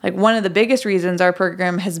 one of the biggest reasons our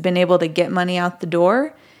program has been able to get money out the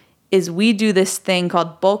door, is we do this thing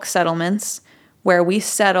called bulk settlements, where we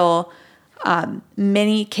settle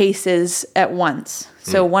many cases at once.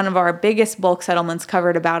 So one of our biggest bulk settlements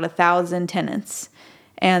covered about 1,000 tenants.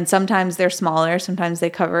 And sometimes they're smaller. Sometimes they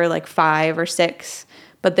cover 5 or 6.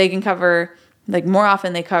 But they can cover, more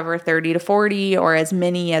often they cover 30 to 40 or as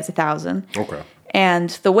many as 1,000. Okay. And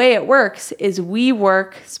the way it works is we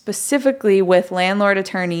work specifically with landlord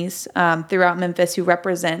attorneys throughout Memphis who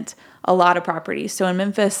represent a lot of properties. So in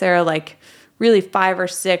Memphis, there are really 5 or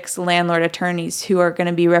 6 landlord attorneys who are going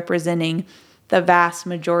to be representing the vast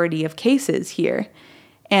majority of cases here.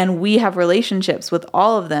 And we have relationships with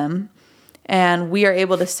all of them. And we are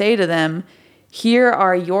able to say to them, here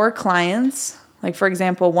are your clients. For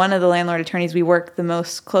example, one of the landlord attorneys we work the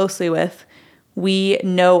most closely with, we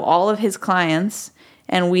know all of his clients.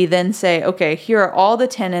 And we then say, okay, here are all the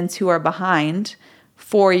tenants who are behind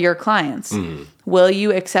for your clients. Will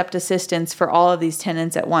you accept assistance for all of these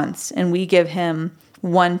tenants at once? And we give him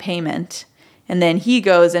one payment. And then he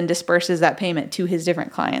goes and disperses that payment to his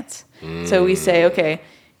different clients. So we say, okay,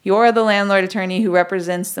 you're the landlord attorney who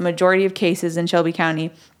represents the majority of cases in Shelby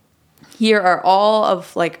County. Here are all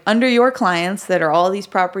of, under your clients that are all these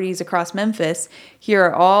properties across Memphis, here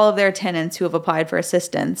are all of their tenants who have applied for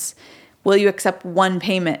assistance. Will you accept one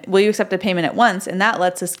payment? Will you accept a payment at once? And that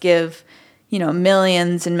lets us give,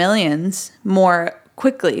 millions and millions more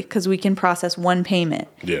quickly, because we can process one payment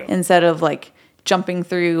instead of jumping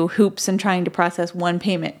through hoops and trying to process one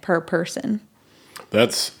payment per person.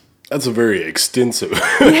 That's a very extensive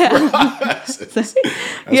process. That's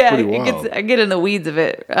pretty wild. I get in the weeds of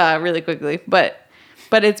it really quickly, but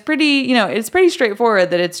it's pretty, it's pretty straightforward.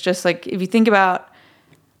 That it's just if you think about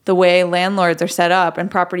the way landlords are set up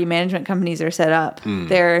and property management companies are set up,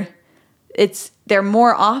 they're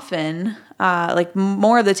more often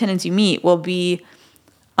more of the tenants you meet will be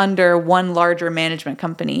under one larger management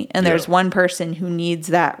company, and there's one person who needs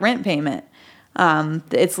that rent payment.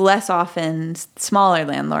 It's less often smaller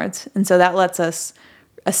landlords. And so that lets us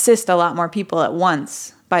assist a lot more people at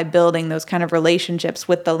once by building those kind of relationships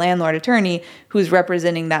with the landlord attorney who's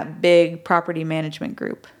representing that big property management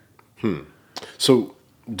group. So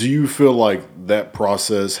do you feel like that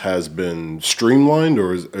process has been streamlined,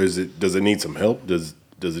 or does it need some help? Does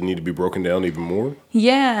it need to be broken down even more?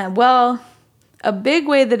 Yeah, well, a big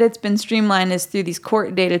way that it's been streamlined is through these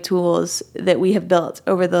court data tools that we have built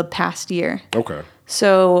over the past year. Okay.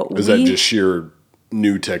 So is that just sheer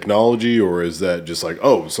new technology, or is that just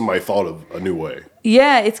somebody thought of a new way?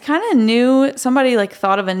 Yeah, it's kind of new. Somebody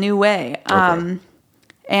thought of a new way. Okay.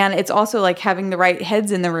 And it's also like having the right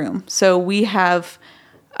heads in the room. So we have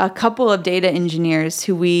a couple of data engineers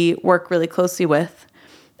who we work really closely with.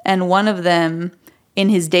 And one of them in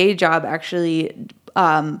his day job actually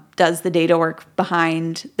does the data work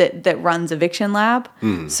behind that runs Eviction Lab.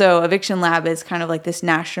 So Eviction Lab is kind of like this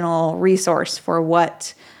national resource for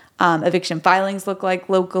what eviction filings look like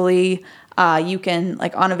locally. You can,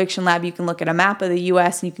 like on Eviction Lab, you can look at a map of the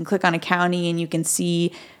U.S. and you can click on a county and you can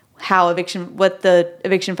see what the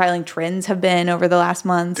eviction filing trends have been over the last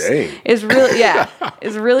months. Dang. It's really,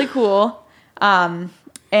 it's really cool.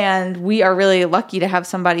 And we are really lucky to have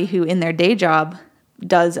somebody who in their day job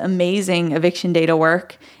does amazing eviction data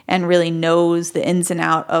work and really knows the ins and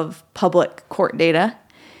out of public court data.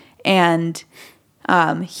 And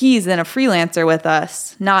he's then a freelancer with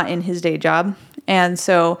us, not in his day job. And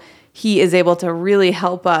so he is able to really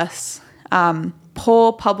help us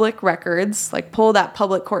pull public records, like pull that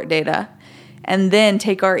public court data, and then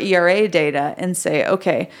take our ERA data and say,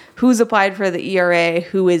 okay, who's applied for the ERA,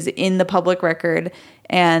 who is in the public record,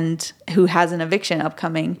 and who has an eviction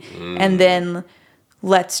upcoming. And then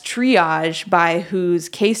let's triage by whose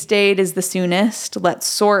case date is the soonest. Let's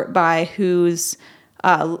sort by who's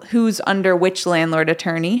under which landlord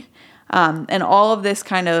attorney. And all of this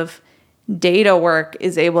kind of data work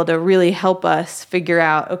is able to really help us figure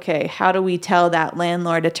out, okay, how do we tell that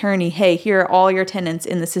landlord attorney, hey, here are all your tenants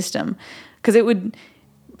in the system? Because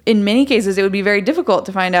in many cases, it would be very difficult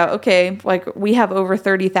to find out, okay, like we have over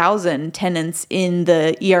 30,000 tenants in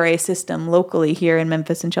the ERA system locally here in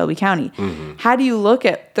Memphis and Shelby County. How do you look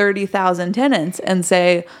at 30,000 tenants and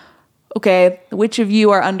say, okay, which of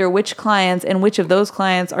you are under which clients and which of those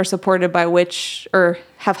clients are supported by which or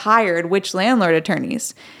have hired which landlord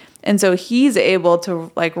attorneys? And so he's able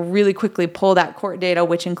to like really quickly pull that court data,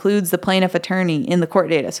 which includes the plaintiff attorney in the court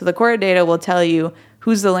data. So the court data will tell you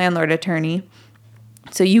who's the landlord attorney.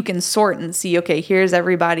 So you can sort and see, okay, here's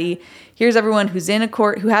everyone who's in a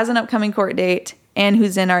court, who has an upcoming court date and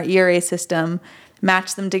who's in our ERA system,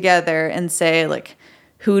 match them together and say, like,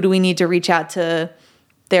 who do we need to reach out to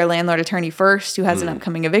their landlord attorney first, who has an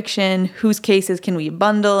upcoming eviction, whose cases can we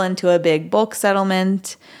bundle into a big bulk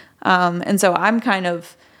settlement. And so I'm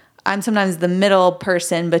sometimes the middle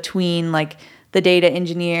person between like the data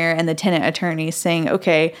engineer and the tenant attorney saying,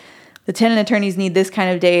 okay, the tenant attorneys need this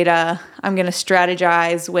kind of data. I'm going to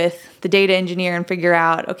strategize with the data engineer and figure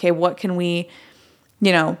out, okay, what can we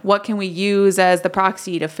use as the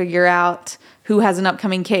proxy to figure out who has an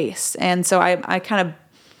upcoming case? And so I kind of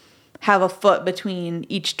have a foot between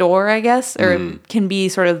each door, I guess, or can be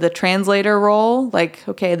sort of the translator role. Like,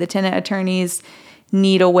 okay, the tenant attorneys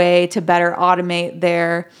need a way to better automate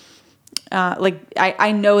their,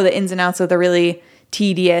 I know the ins and outs of the really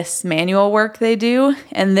tedious manual work they do.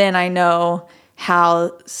 And then I know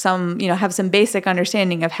how have some basic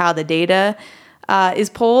understanding of how the data is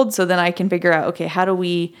pulled. So then I can figure out, okay, how do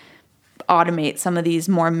we automate some of these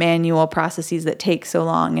more manual processes that take so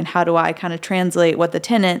long? And how do I kind of translate what the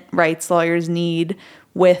tenant rights lawyers need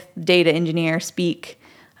with data engineer speak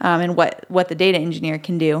and what the data engineer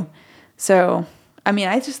can do? So, I mean,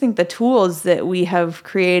 I just think the tools that we have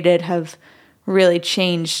created have really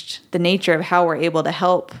changed the nature of how we're able to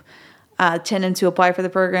help tenants who apply for the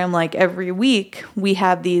program. Like every week, we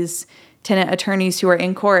have these tenant attorneys who are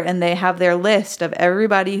in court and they have their list of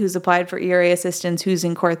everybody who's applied for ERA assistance who's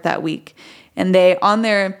in court that week. And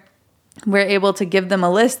we're able to give them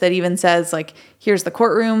a list that even says like, here's the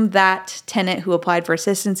courtroom that tenant who applied for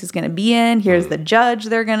assistance is going to be in. Here's the judge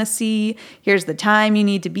they're going to see. Here's the time you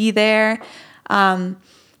need to be there.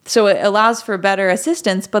 So it allows for better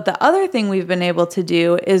assistance. But the other thing we've been able to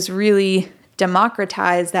do is really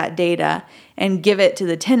democratize that data and give it to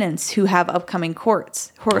the tenants who have upcoming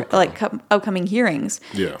upcoming hearings.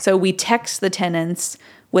 Yeah. So we text the tenants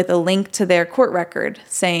with a link to their court record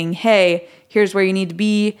saying, hey, here's where you need to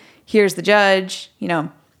be. Here's the judge,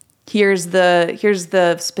 here's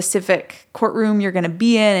the specific courtroom you're going to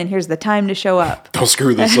be in, and here's the time to show up. Don't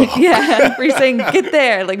screw this up. Yeah, we're saying get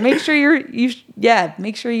there. Like make sure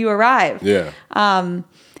make sure you arrive. Yeah.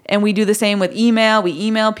 And we do the same with email. We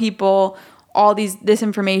email people all this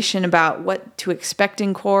information about what to expect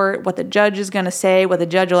in court, what the judge is going to say, what the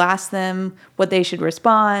judge will ask them, what they should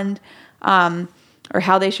respond, or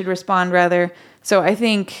how they should respond rather. So I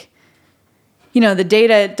think, the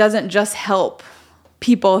data doesn't just help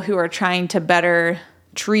people who are trying to better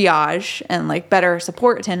triage and like better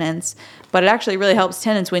support tenants, but it actually really helps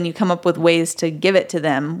tenants when you come up with ways to give it to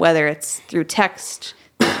them, whether it's through text,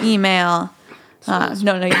 email. No,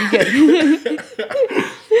 you get it.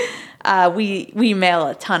 We mail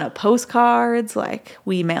a ton of postcards. Like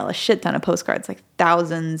we mail a shit ton of postcards, like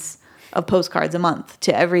thousands of postcards a month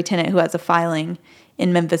to every tenant who has a filing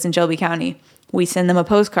in Memphis and Shelby County. We send them a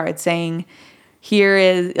postcard saying, here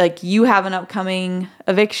is, like, you have an upcoming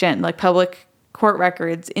eviction, like public court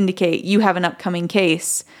records indicate you have an upcoming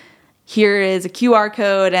case. Here is a QR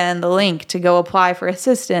code and the link to go apply for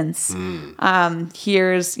assistance.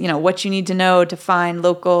 Here's, what you need to know to find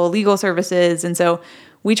local legal services. And so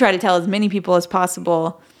we try to tell as many people as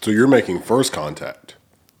possible. So you're making first contact.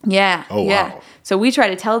 Yeah. Oh, yeah. wow. So we try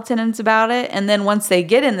to tell tenants about it. And then once they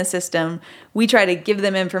get in the system, we try to give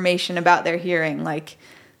them information about their hearing. Like,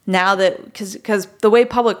 now that, because the way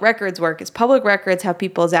public records work is public records have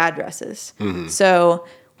people's addresses. So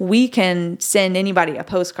we can send anybody a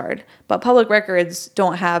postcard, but public records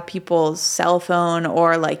don't have people's cell phone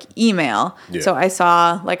or like email. Yeah. So I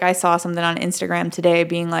saw something on Instagram today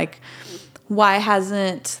being like, why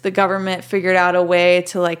hasn't the government figured out a way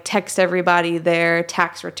to like text everybody their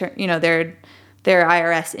tax return, their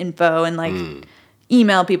IRS info and like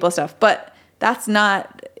email people stuff? But that's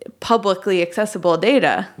not publicly accessible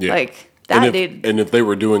data. Yeah. Like, and if they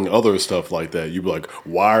were doing other stuff like that, you'd be like,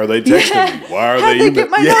 why are they texting me? Why are How'd they get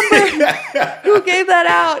my number? Who gave that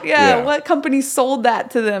out? Yeah. What company sold that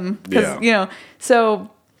to them? Because, so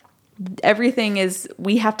everything is,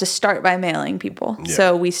 we have to start by mailing people. Yeah.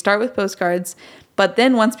 So we start with postcards, but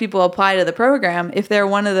then once people apply to the program, if they're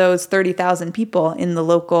one of those 30,000 people in the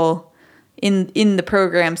local, in the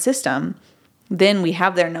program system, then we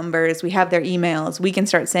have their numbers, we have their emails. We can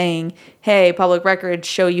start saying, hey, public records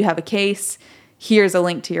show you have a case. Here's a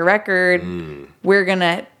link to your record. We're going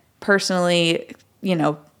to personally,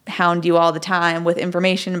 hound you all the time with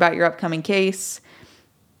information about your upcoming case.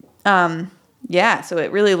 So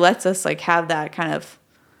it really lets us like have that kind of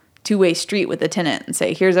two-way street with the tenant and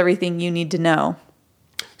say, here's everything you need to know.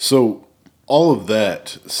 So all of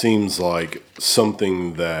that seems like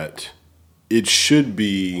something that it should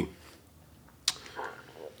be,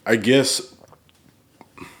 I guess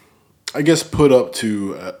put up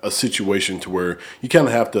to a situation to where you kind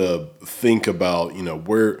of have to think about,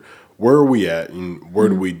 where are we at and what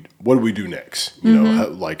do we do next?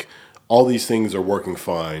 Like all these things are working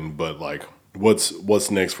fine, but like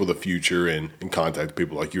what's next for the future and contact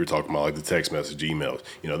people like you were talking about, like the text message, emails.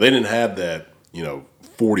 They didn't have that,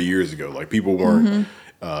 40 years ago. Like people weren't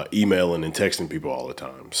emailing and texting people all the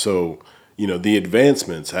time. So, the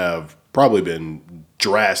advancements have probably been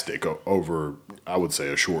drastic over, I would say,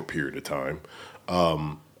 a short period of time.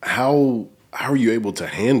 How are you able to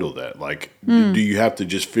handle that? Like, do you have to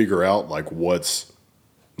just figure out like what's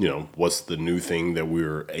the new thing that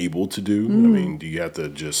we're able to do? I mean, do you have to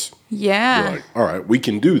just be like, all right, we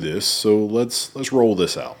can do this, so let's roll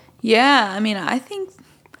this out? Yeah, I mean, I think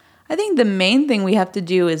the main thing we have to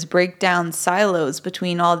do is break down silos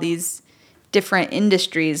between all these different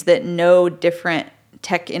industries that know different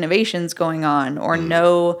tech innovations going on or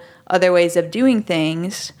know other ways of doing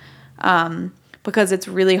things, because it's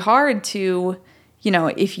really hard to,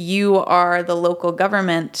 if you are the local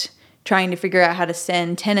government trying to figure out how to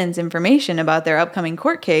send tenants information about their upcoming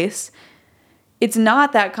court case, it's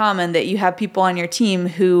not that common that you have people on your team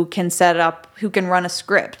who can run a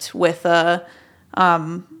script with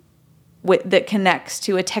that connects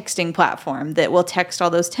to a texting platform that will text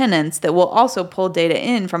all those tenants that will also pull data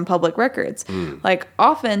in from public records. Like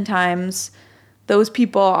oftentimes those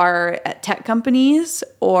people are at tech companies,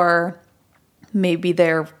 or maybe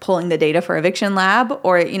they're pulling the data for Eviction Lab,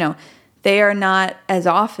 or, they are not as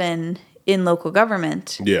often in local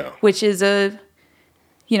government. Yeah. Which is I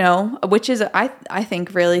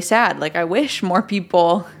think really sad. Like I wish more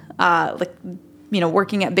people,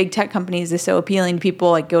 working at big tech companies is so appealing to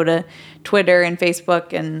people. Like go to Twitter and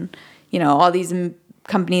Facebook and, all these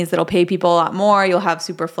companies that'll pay people a lot more. You'll have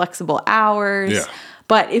super flexible hours. Yeah.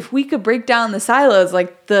 But if we could break down the silos,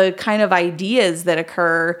 like the kind of ideas that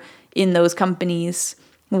occur in those companies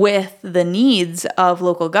with the needs of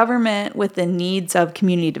local government, with the needs of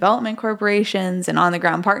community development corporations and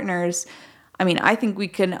on-the-ground partners, I mean, I think we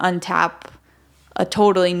can untap a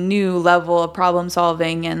totally new level of problem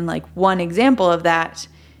solving. And like one example of that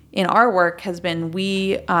in our work has been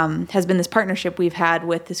this partnership we've had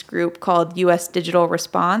with this group called U.S. Digital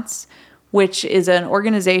Response, which is an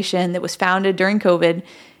organization that was founded during COVID,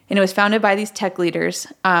 and it was founded by these tech leaders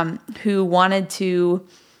who wanted to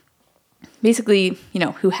basically,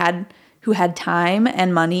 who had time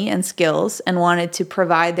and money and skills and wanted to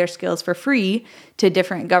provide their skills for free to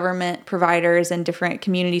different government providers and different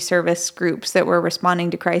community service groups that were responding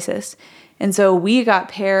to crisis. And so we got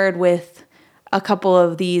paired with a couple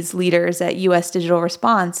of these leaders at U.S. Digital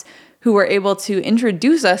Response who were able to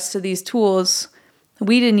introduce us to these tools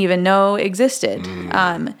we didn't even know existed.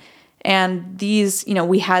 And these,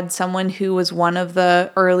 we had someone who was one of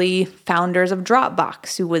the early founders of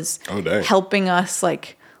Dropbox who was helping us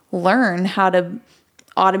like learn how to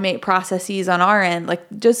automate processes on our end, like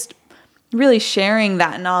just really sharing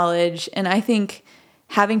that knowledge. And I think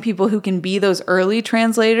having people who can be those early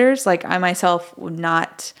translators, like I myself was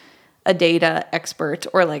not a data expert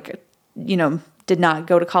or like, did not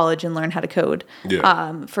go to college and learn how to code,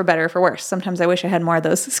 for better or for worse. Sometimes I wish I had more of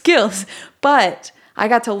those skills, but I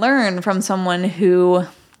got to learn from someone who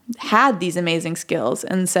had these amazing skills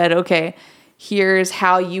and said, okay, here's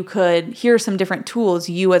some different tools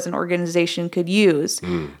you as an organization could use.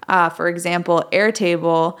 For example,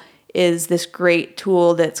 Airtable is this great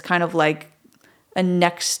tool that's kind of like a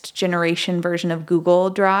next generation version of Google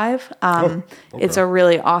Drive. It's just a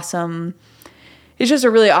really awesome,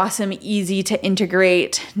 easy to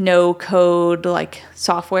integrate, no code like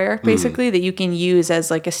software basically that you can use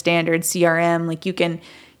as like a standard CRM. Like you can,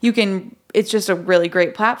 it's just a really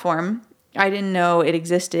great platform. I didn't know it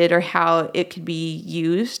existed or how it could be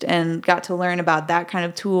used, and got to learn about that kind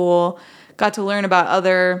of tool, got to learn about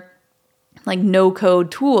other like no code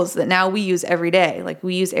tools that now we use every day. Like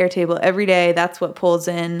we use Airtable every day. That's what pulls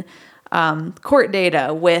in court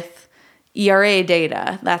data with ERA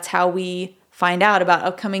data. That's how we find out about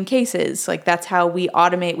upcoming cases. Like that's how we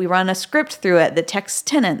automate. We run a script through it that texts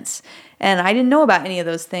tenants. And I didn't know about any of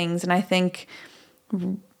those things. And I think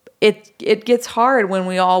it gets hard when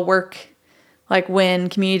we all work, like when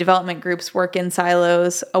community development groups work in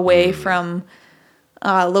silos away from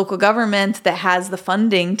local government that has the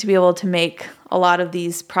funding to be able to make a lot of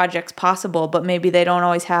these projects possible, but maybe they don't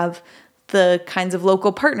always have the kinds of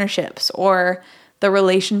local partnerships or the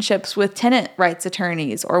relationships with tenant rights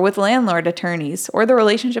attorneys or with landlord attorneys or the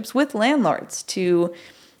relationships with landlords to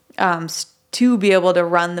be able to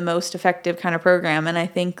run the most effective kind of program. And I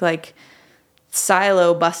think like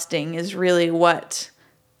silo busting is really what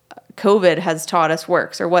COVID has taught us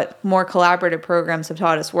works, or what more collaborative programs have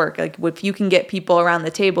taught us work. Like if you can get people around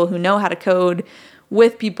the table who know how to code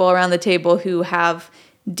with people around the table who have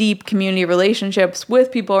deep community relationships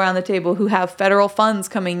with people around the table who have federal funds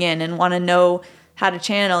coming in and want to know how to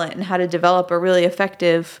channel it and how to develop a really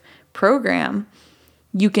effective program,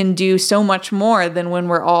 you can do so much more than when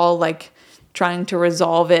we're all like trying to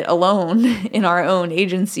resolve it alone in our own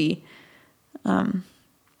agency. That's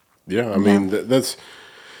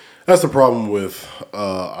the problem with,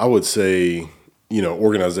 I would say,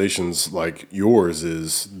 organizations like yours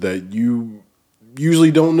is that you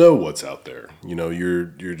usually don't know what's out there.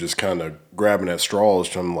 You're just kind of grabbing at straws,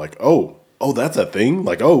 trying to like, oh, that's a thing.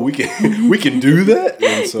 Like, oh, we can do that.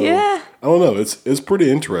 And so I don't know. It's pretty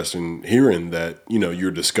interesting hearing that,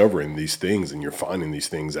 you're discovering these things and you're finding these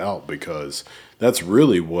things out, because that's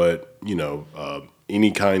really what,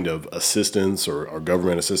 any kind of assistance or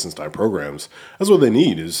government assistance type programs, that's what they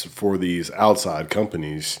need, is for these outside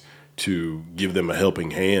companies to give them a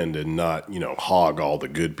helping hand and not, hog all the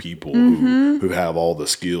good people who have all the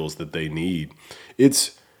skills that they need.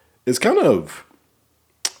 It's kind of,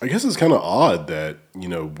 I guess it's kind of odd that,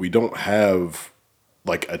 we don't have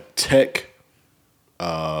like a tech,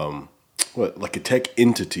 like a tech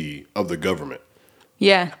entity of the government.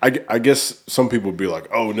 Yeah. I guess some people would be like,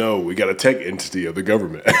 oh no, we got a tech entity of the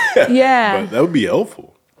government. Yeah. But that would be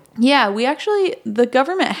helpful. Yeah, the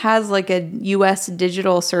government has like a U.S.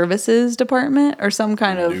 Digital Services Department or some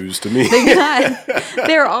kind of... News to me.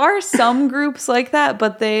 There are some groups like that,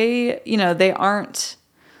 but they aren't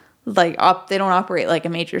like, they don't operate like a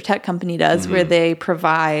major tech company does, where they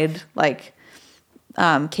provide like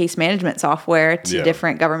case management software to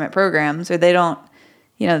different government programs, or they don't,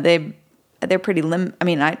 they're pretty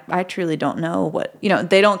I truly don't know what,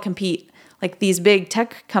 they don't compete. Like these big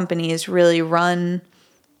tech companies really run,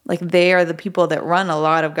 like they are the people that run a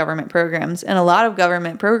lot of government programs, and a lot of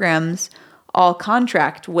government programs all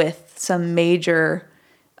contract with some major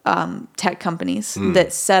tech companies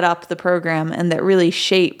that set up the program and that really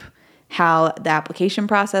shape how the application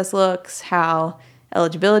process looks, how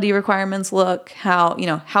eligibility requirements look, how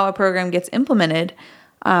a program gets implemented.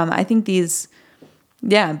 I think these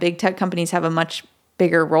big tech companies have a much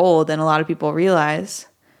bigger role than a lot of people realize.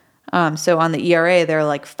 So on the ERA, there are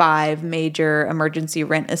like 5 major emergency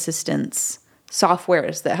rent assistance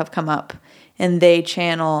softwares that have come up, and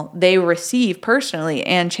they receive personally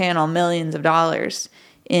and channel millions of dollars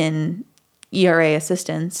in ERA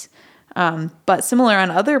assistance. But similar on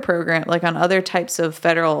other programs, like on other types of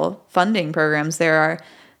federal funding programs, there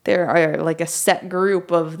are like a set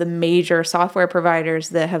group of the major software providers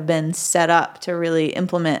that have been set up to really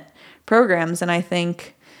implement programs. And I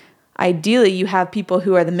think ideally you have people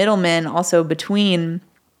who are the middlemen also between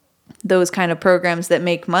those kind of programs that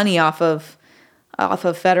make money off of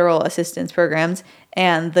federal assistance programs,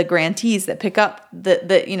 and the grantees that pick up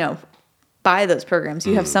the you know, buy those programs.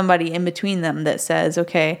 You have somebody in between them that says,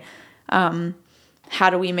 okay, how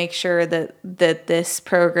do we make sure that this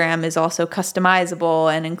program is also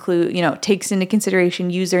customizable and include, you know, takes into consideration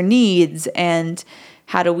user needs, and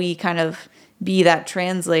how do we kind of be that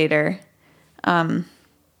translator?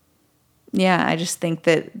 Yeah, I just think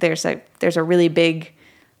that there's a really big,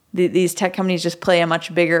 these tech companies just play a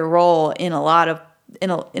much bigger role in a lot of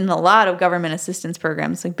government assistance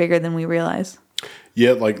programs, like bigger than we realize.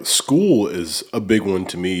 Yeah, like school is a big one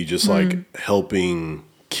to me, just like helping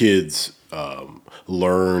kids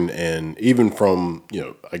learn, and even from, you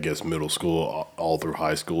know, I guess middle school all through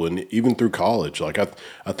high school and even through college. Like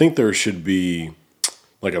I think there should be,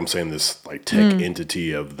 like I'm saying, this like tech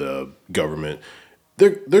entity of the government.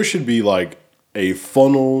 There should be like a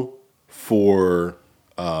funnel for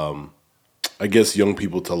I guess young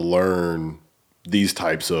people to learn these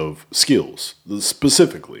types of skills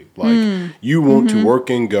specifically. Like you want to work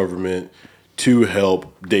in government to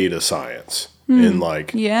help data science. And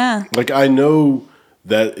like I know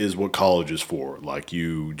that is what college is for. Like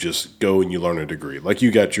you just go and you learn a degree. Like you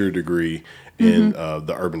got your degree in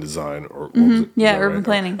the urban design or what was it? Urban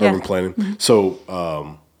planning. Urban planning. So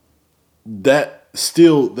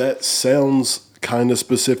that sounds kind of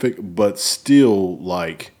specific, but still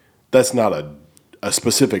like that's not a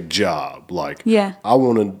specific job. Like I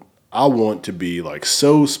want to be like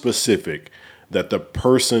so specific that the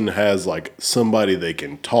person has like somebody they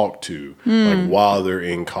can talk to like while they're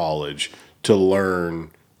in college to learn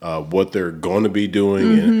what they're going to be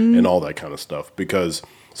doing and all that kind of stuff. Because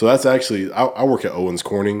so that's actually, I work at Owens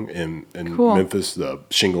Corning in Memphis, the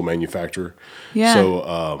shingle manufacturer. Yeah.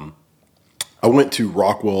 So I went to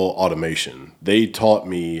Rockwell Automation. They taught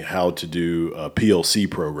me how to do PLC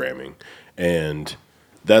programming, and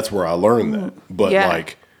that's where I learned that. But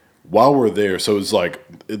like while we're there, so it's like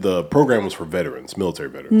the program was for veterans, military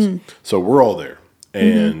veterans. So we're all there.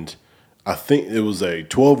 And I think it was a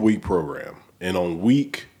 12-week program. And on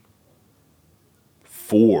week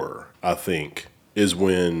 4, I think, is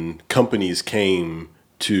when companies came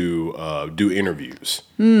to do interviews.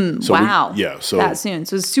 So wow. So that soon.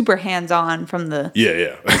 So it's super hands-on from the...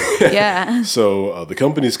 Yeah. So the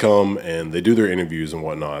companies come and they do their interviews and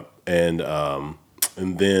whatnot. And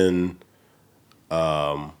then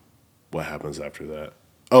what happens after that?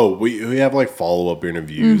 Oh, we have like follow-up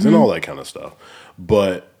interviews and all that kind of stuff.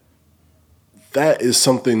 But that is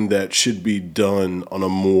something that should be done on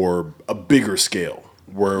a bigger scale,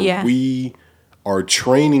 where we are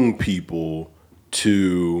training people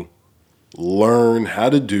to learn how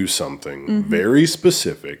to do something very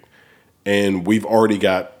specific, and we've already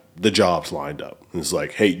got the jobs lined up. And it's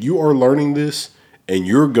like, hey, you are learning this, and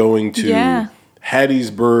you're going to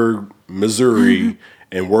Hattiesburg, Missouri,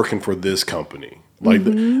 and working for this company. Like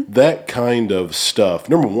that kind of stuff.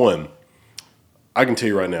 Number one, I can tell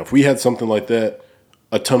you right now, if we had something like that,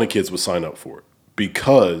 a ton of kids would sign up for it.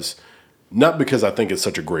 Not because I think it's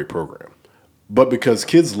such a great program, but because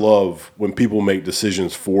kids love when people make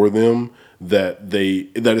decisions for them that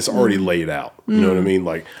it's already laid out. You know what I mean?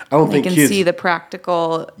 Like, I don't think kids can see the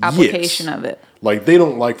practical application of it. Like, they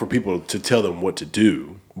don't like for people to tell them what to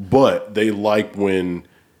do, but they like when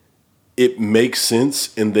it makes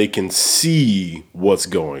sense and they can see what's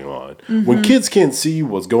going on. When kids can't see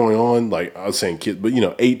what's going on, like I was saying kids, but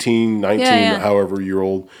 18, 19, however year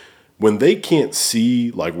old, when they can't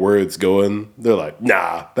see like where it's going, they're like,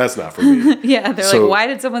 nah, that's not for me. They're like, why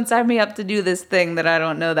did someone sign me up to do this thing that I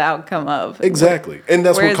don't know the outcome of? Exactly. And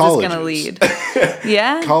that's where college is. Where is this going to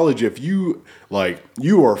lead? College, if you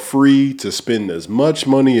are free to spend as much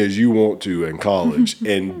money as you want to in college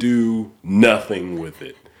and do nothing with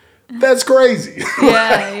it. That's crazy.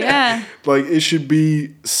 Like, it should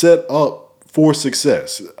be set up for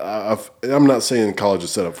success. I'm not saying college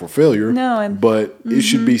is set up for failure. No, but it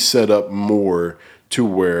should be set up more to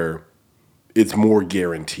where it's more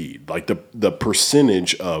guaranteed. Like the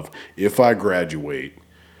percentage of, if I graduate,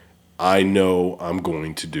 I know I'm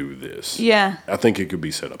going to do this. Yeah. I think it could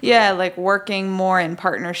be set up. Yeah, like working more in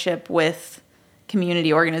partnership with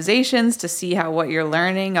community organizations to see how what you're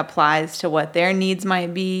learning applies to what their needs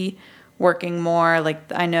might be. Working more, like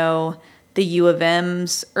I know the U of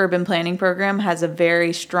M's urban planning program has a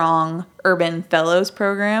very strong urban fellows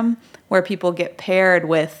program where people get paired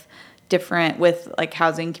with like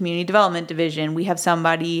housing community development division. We have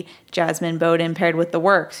somebody, Jasmine Bowden, paired with the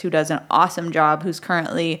Works, who does an awesome job, who's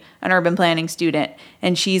currently an urban planning student,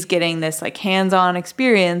 and she's getting this like hands-on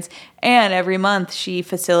experience. And every month she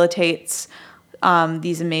facilitates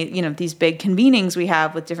these big convenings we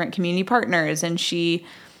have with different community partners, and she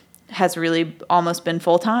has really almost been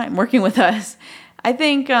full-time working with us. I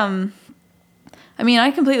think,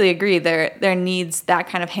 I completely agree. There needs that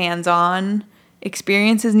kind of hands-on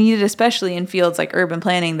experience is needed, especially in fields like urban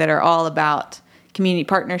planning that are all about community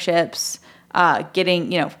partnerships,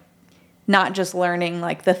 getting, not just learning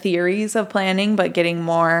like the theories of planning, but getting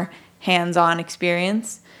more hands-on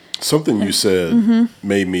experience. Something you said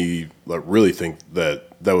made me like really think that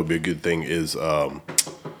would be a good thing is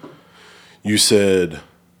you said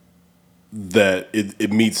that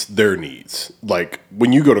it meets their needs. Like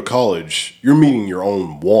when you go to college, you're meeting your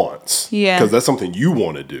own wants. Yeah. Because that's something you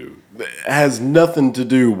want to do. It has nothing to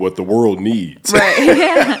do with what the world needs. Right.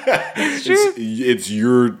 Yeah. It's true. It's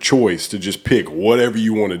your choice to just pick whatever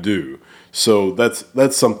you want to do. So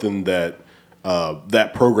that's something that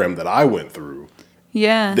that program that I went through,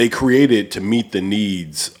 they created to meet the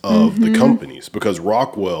needs of the companies, because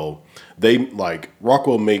Rockwell makes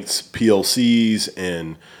PLCs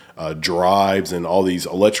and drives and all these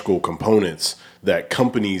electrical components that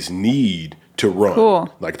companies need to run.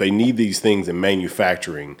 Cool. Like they need these things in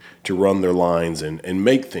manufacturing to run their lines and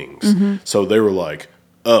make things. So they were like,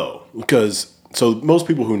 so most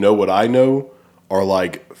people who know what I know are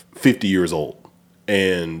like 50 years old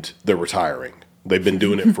and they're retiring. They've been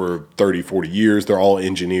doing it for 30, 40 years. They're all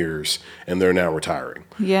engineers and they're now retiring.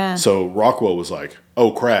 Yeah. So Rockwell was like,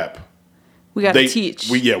 oh crap. We got to teach.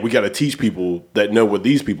 We got to teach people that know what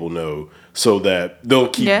these people know so that they'll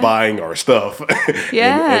keep buying our stuff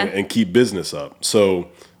and keep business up. So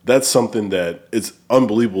that's something that it's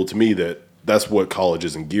unbelievable to me that's what college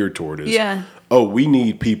isn't geared toward is, we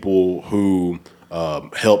need people who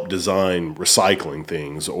help design recycling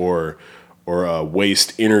things or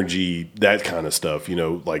waste energy, that kind of stuff.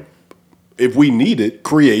 Like if we need it,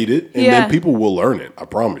 create it, and then people will learn it. I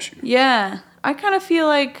promise you. Yeah. I kind of feel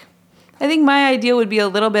like, I think my ideal would be a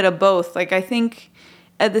little bit of both. Like, I think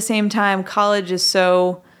at the same time, college is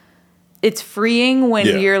it's freeing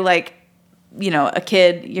when you're like, a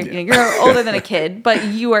kid, you're older than a kid, but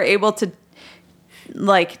you are able to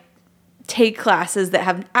like take classes that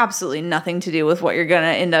have absolutely nothing to do with what you're going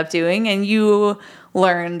to end up doing. And you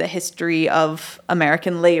learn the history of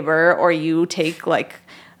American labor, or you take like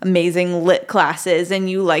amazing lit classes and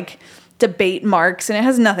you like debate Marx, and it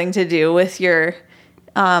has nothing to do with your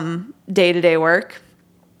day-to-day work.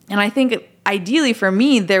 And I think ideally for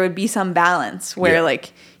me, there would be some balance where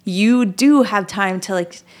like you do have time to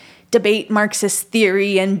like debate Marxist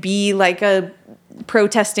theory and be like a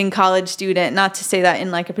protesting college student, not to say that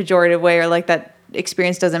in like a pejorative way or like that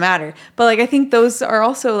experience doesn't matter. But like, I think those are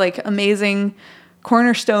also like amazing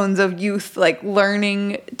cornerstones of youth, like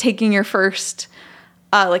learning, taking your first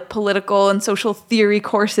like political and social theory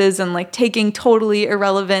courses and like taking totally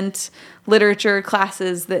irrelevant literature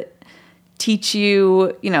classes that teach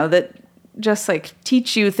you, that just like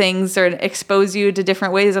teach you things or expose you to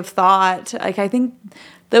different ways of thought. Like, I think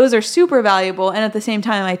those are super valuable. And at the same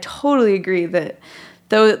time, I totally agree that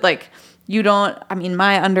though, like,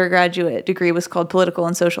 my undergraduate degree was called political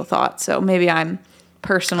and social thought. So maybe I'm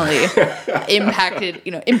personally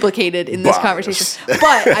implicated in this conversation,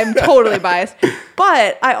 but I'm totally biased.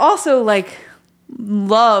 But I also like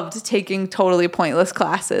loved taking totally pointless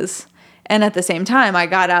classes. And at the same time, I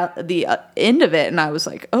got out the end of it and I was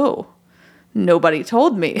like, oh, nobody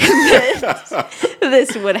told me that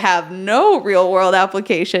this would have no real world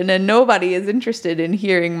application and nobody is interested in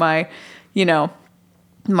hearing my,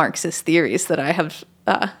 Marxist theories that I have.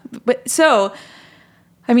 I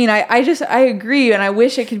agree. And I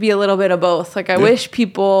wish it could be a little bit of both. Like, I wish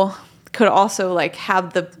people could also like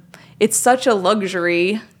have it's such a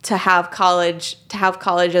luxury to have college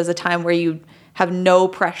as a time where you have no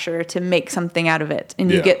pressure to make something out of it.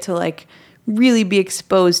 And you get to like really be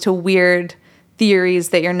exposed to weird theories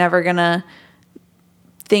that you're never going to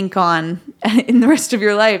think on in the rest of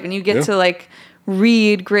your life. And you get to like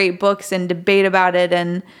read great books and debate about it.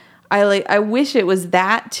 And I wish it was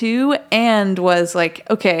that too. And was like,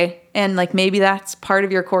 okay. And like, maybe that's part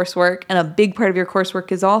of your coursework. And a big part of your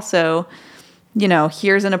coursework is also,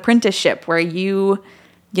 here's an apprenticeship where you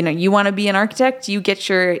want to be an architect, you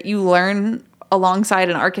learn alongside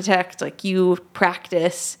an architect, like you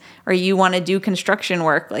practice, or you want to do construction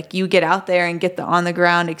work, like you get out there and get the on the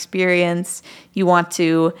ground experience. You want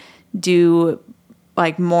to do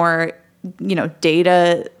like more,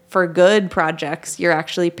 data for good projects. You're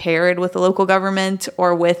actually paired with the local government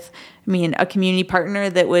or with, a community partner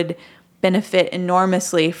that would benefit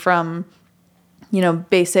enormously from,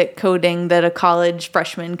 basic coding that a college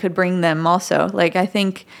freshman could bring them also. Like, I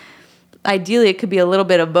think ideally it could be a little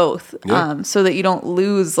bit of both, so that you don't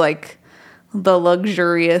lose like the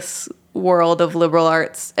luxurious world of liberal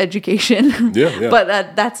arts education. Yeah.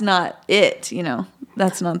 But that's not it,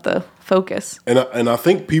 That's not the focus. And I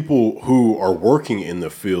think people who are working in the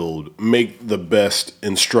field make the best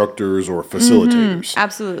instructors or facilitators.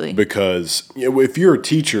 Absolutely. Because if you're a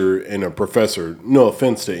teacher and a professor, no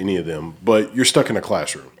offense to any of them, but you're stuck in a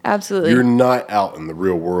classroom. Absolutely. You're not out in the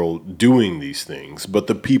real world doing these things. But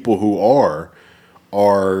the people who are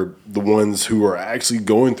the ones who are actually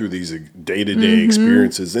going through these day-to-day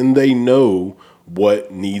experiences, and they know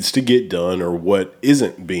what needs to get done or what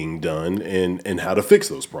isn't being done and how to fix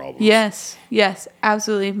those problems. Yes,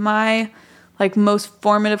 absolutely. My most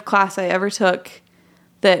formative class I ever took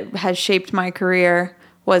that has shaped my career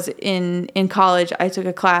was in college. I took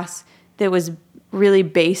a class that was really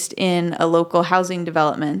based in a local housing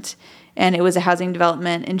development, and it was a housing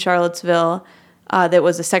development in Charlottesville that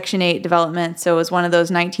was a Section 8 development. So it was one of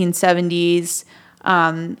those 1970s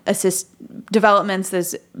developments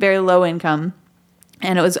that's very low income.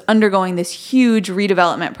 And it was undergoing this huge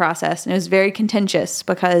redevelopment process. And it was very contentious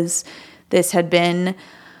because this had been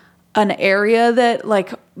an area that,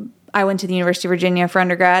 I went to the University of Virginia for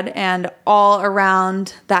undergrad, and all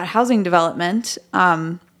around that housing development,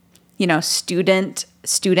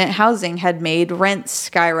 student housing had made rents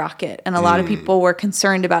skyrocket. And a lot of people were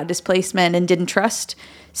concerned about displacement and didn't trust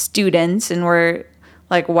students and were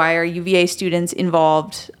like, why are UVA students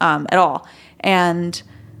involved at all? And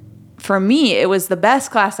for me, it was the best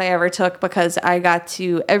class I ever took because I got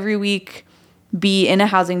to every week be in a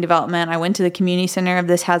housing development. I went to the community center of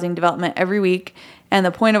this housing development every week. And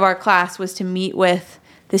the point of our class was to meet with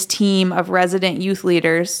this team of resident youth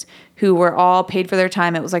leaders who were all paid for their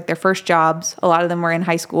time. It was like their first jobs. A lot of them were in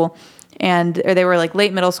high school, or they were like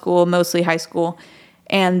late middle school, mostly high school.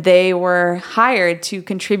 And they were hired to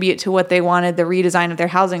contribute to what they wanted the redesign of their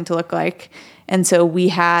housing to look like. And so we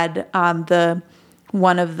had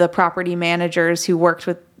one of the property managers who worked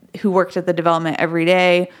at the development every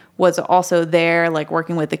day was also there,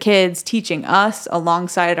 working with the kids, teaching us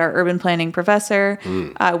alongside our urban planning professor.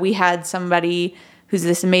 We had somebody who's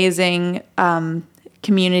this amazing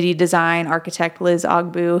community design architect, Liz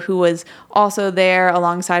Ogbu, who was also there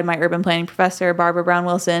alongside my urban planning professor, Barbara Brown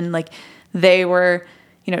Wilson. They were,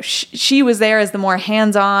 she was there as the more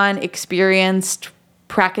hands-on, experienced,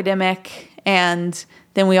 pracademic, and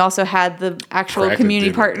then we also had the actual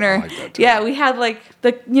community partner. I like that too. We had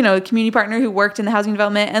the community partner who worked in the housing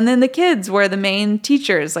development, and then the kids were the main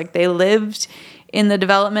teachers. They lived in the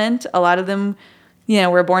development. A lot of them,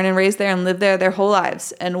 were born and raised there and lived there their whole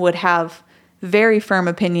lives and would have very firm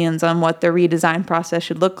opinions on what the redesign process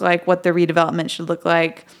should look like, what the redevelopment should look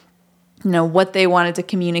like, what they wanted to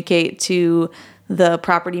communicate to the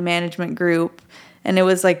property management group. And it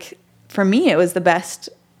was for me, it was the best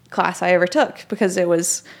class I ever took because it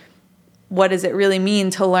was, what does it really mean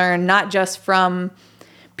to learn not just from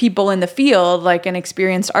people in the field, like an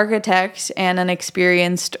experienced architect and an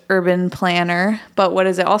experienced urban planner, but what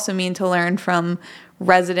does it also mean to learn from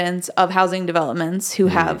residents of housing developments who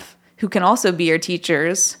can also be your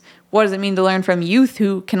teachers? What does it mean to learn from youth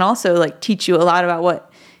who can also teach you a lot about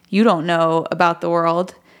what you don't know about the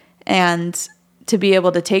world? And to be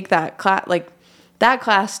able to take that class, that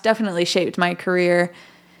class definitely shaped my career,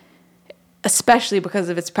 especially because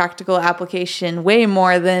of its practical application, way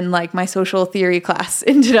more than my social theory class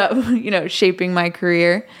ended up, shaping my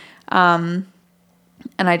career. And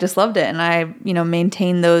I just loved it. And I,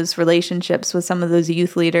 maintained those relationships with some of those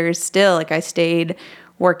youth leaders still. I stayed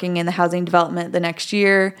working in the housing development the next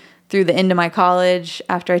year through the end of my college.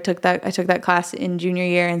 After I took that class in junior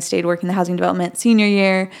year and stayed working the housing development senior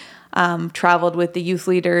year. Traveled with the youth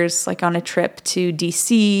leaders on a trip to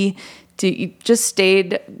DC. Just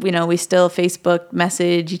stayed, we still Facebook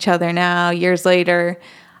message each other now years later.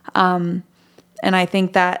 And I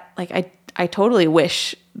think that I totally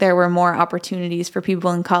wish there were more opportunities for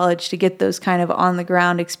people in college to get those kind of on the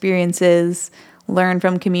ground experiences, learn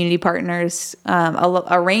from community partners,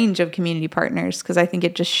 a range of community partners, because I think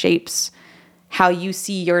it just shapes how you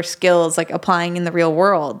see your skills applying in the real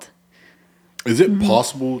world. Is it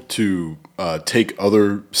possible to take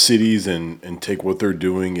other cities and take what they're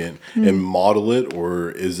doing and model it,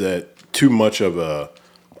 or is that too much of a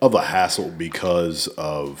hassle because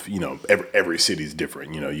of every city's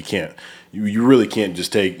different? You really can't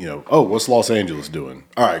just take what's Los Angeles doing?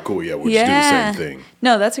 All right, cool, we'll just do the same thing.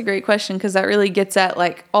 No, that's a great question because that really gets at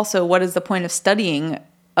also what is the point of studying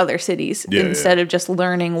other cities instead of just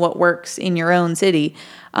learning what works in your own city.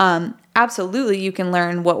 Absolutely, you can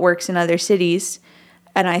learn what works in other cities.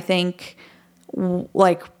 And I think,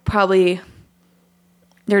 probably,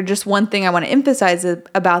 just one thing I want to emphasize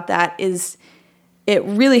about that is it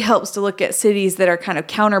really helps to look at cities that are kind of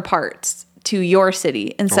counterparts to your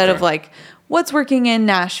city instead of like, what's working in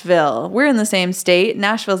Nashville? We're in the same state.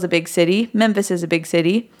 Nashville's a big city. Memphis is a big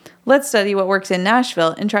city. Let's study what works in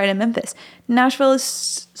Nashville and try it in Memphis. Nashville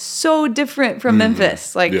is so different from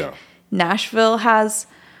Memphis. Like, Nashville has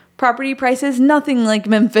property prices nothing like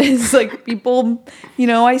Memphis. Like, people,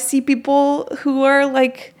 I see people who are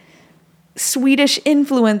like Swedish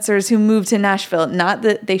influencers who move to Nashville. Not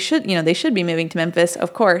that they should, they should be moving to Memphis,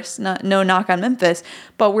 of course. No knock on Memphis,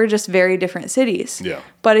 but we're just very different cities. Yeah.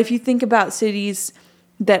 But if you think about cities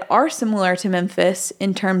that are similar to Memphis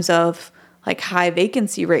in terms of like high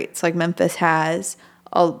vacancy rates, like Memphis has,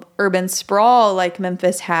 urban sprawl, like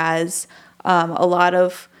Memphis has, a lot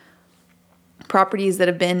of properties that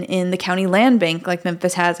have been in the county land bank, like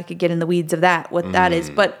Memphis has. I could get in the weeds of that, what that is,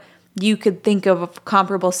 but you could think of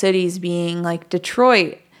comparable cities being like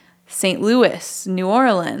Detroit, St. Louis, New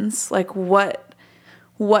Orleans. Like what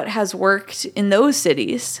has worked in those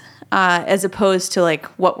cities, as opposed to like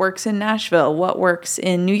what works in Nashville, what works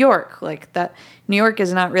in New York. Like that, New York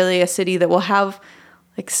is not really a city that will have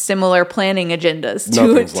like similar planning agendas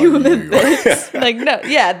to Memphis.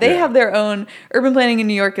 Like they have their own urban planning in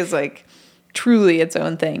New York is like truly its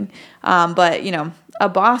own thing. But a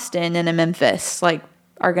Boston and a Memphis like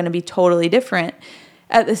are going to be totally different.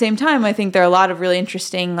 At the same time, I think there are a lot of really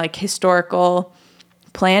interesting like historical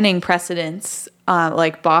planning precedents.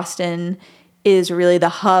 Like Boston is really the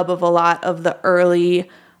hub of a lot of the early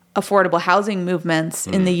affordable housing movements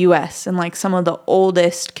in the U.S. And like some of the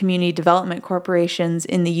oldest community development corporations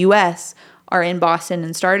in the U.S. are in Boston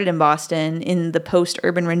and started in Boston in the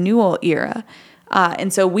post-urban renewal era.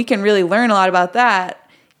 And so we can really learn a lot about that,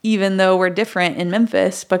 even though we're different in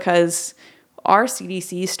Memphis, because our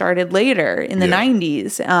CDC started later in the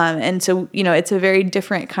 90s. And so, it's a very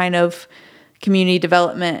different kind of community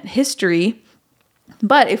development history.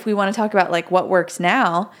 But if we want to talk about like what works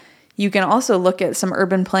now, you can also look at some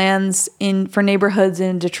urban plans for neighborhoods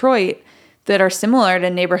in Detroit that are similar to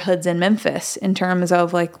neighborhoods in Memphis in terms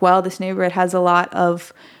of like, well, this neighborhood has a lot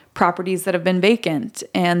of properties that have been vacant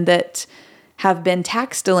and that have been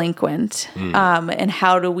tax delinquent. And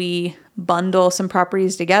how do we bundle some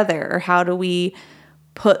properties together, or how do we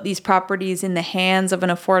put these properties in the hands of an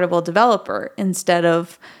affordable developer instead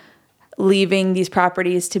of leaving these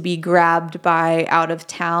properties to be grabbed by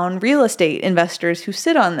out-of-town real estate investors who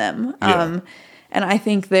sit on them. And I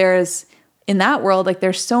think in that world, like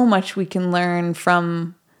there's so much we can learn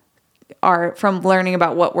from learning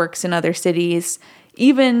about what works in other cities,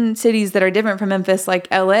 even cities that are different from Memphis, like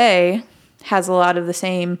LA has a lot of the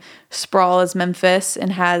same sprawl as Memphis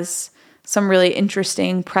and has some really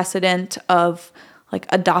interesting precedent of like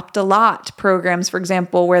adopt a lot programs, for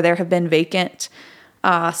example, where there have been vacant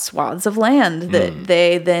swaths of land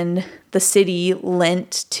that the city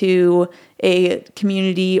lent to a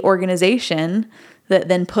community organization that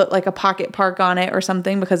then put like a pocket park on it or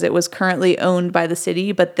something because it was currently owned by the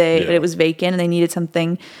city, but it was vacant and they needed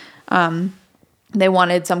something. They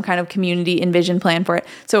wanted some kind of community envision plan for it.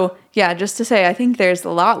 So yeah, just to say, I think there's a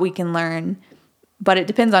lot we can learn, but it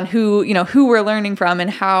depends on who we're learning from and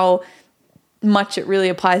how much it really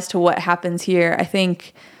applies to what happens here. I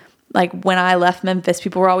think like when I left Memphis,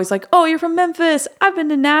 people were always like, "Oh, you're from Memphis. I've been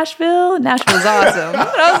to Nashville. Nashville's awesome." And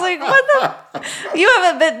I was like, "What the? You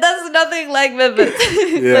haven't been. That's nothing like Memphis."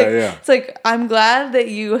 It's like, I'm glad that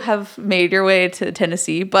you have made your way to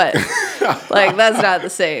Tennessee, but like that's not the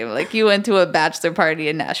same. Like you went to a bachelor party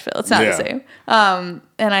in Nashville. It's not the same.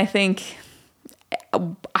 And I think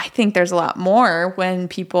there's a lot more when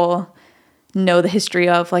people know the history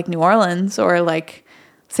of like New Orleans or like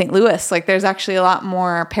St. Louis. Like there's actually a lot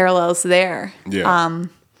more parallels there than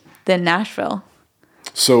Nashville.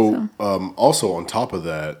 So. Also on top of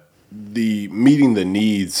that, the meeting the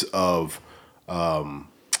needs of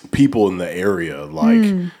people in the area,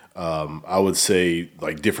 like I would say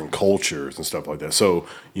like different cultures and stuff like that. So,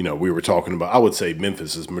 we were talking about, I would say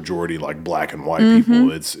Memphis is majority like black and white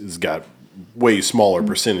people. It's got way smaller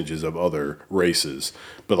percentages of other races,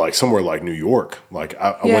 but like somewhere like New York, like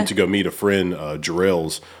I went to go meet a friend,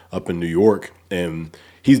 Jarrell's up in New York, and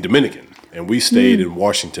he's Dominican, and we stayed in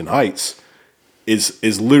Washington Heights.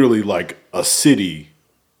 Is literally like a city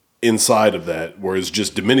inside of that where it's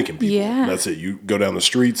just Dominican people. Yeah. That's it. You go down the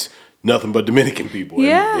streets, nothing but Dominican people.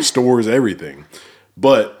 And the stores, everything.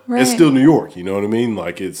 But it's still New York, you know what I mean?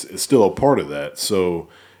 Like it's still a part of that. So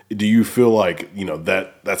do you feel like,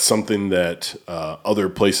 that's something that other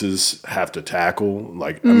places have to tackle?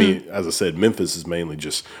 Like, I mean, as I said, Memphis is mainly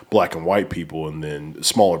just black and white people and then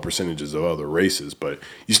smaller percentages of other races. But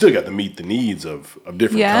you still got to meet the needs of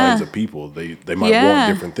different kinds of people. They might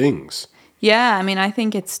want different things. Yeah, I mean, I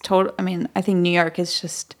think it's total. I mean, I think New York is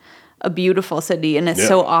just a beautiful city, and it's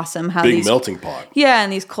so awesome how big these melting pot. Yeah,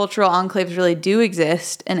 and these cultural enclaves really do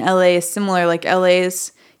exist. And LA is similar. Like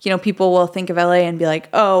LA's, people will think of LA and be like,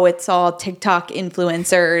 oh, it's all TikTok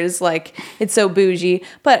influencers, like it's so bougie.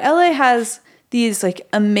 But LA has these like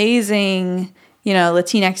amazing,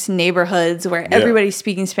 Latinx neighborhoods where everybody's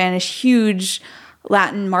speaking Spanish, huge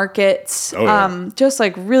Latin markets, just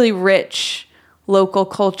like really rich local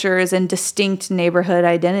cultures and distinct neighborhood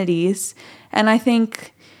identities. And I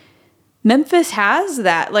think Memphis has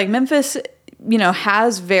that. Like Memphis,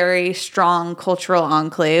 has very strong cultural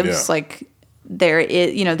enclaves. Yeah. Like there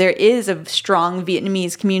is a strong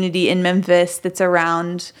Vietnamese community in Memphis that's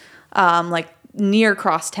around, like near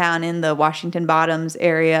Crosstown in the Washington Bottoms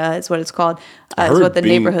area is what it's called. Is what the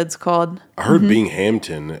neighborhood's called. I heard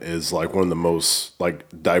Binghamton is like one of the most like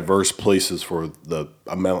diverse places for the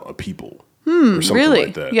amount of people. Or something really?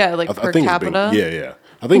 like that. Yeah, like per capita? Yeah.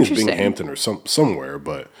 I think it's Binghamton or somewhere,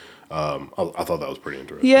 but I thought that was pretty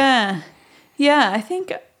interesting. Yeah. Yeah,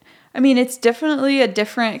 I mean, it's definitely a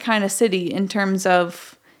different kind of city in terms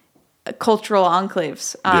of cultural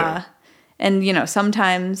enclaves. And,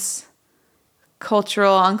 sometimes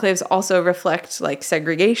cultural enclaves also reflect like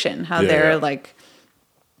segregation, how there are like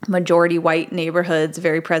majority white neighborhoods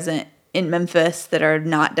very present in Memphis that are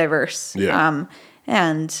not diverse. Yeah.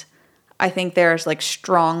 And I think there's like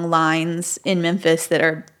strong lines in Memphis that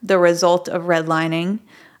are the result of redlining,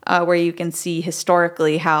 where you can see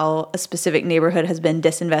historically how a specific neighborhood has been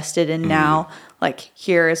disinvested, and now like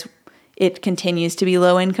it continues to be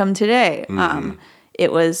low income today.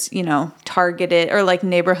 It was, targeted, or like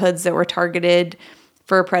neighborhoods that were targeted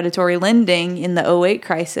for predatory lending in the 2008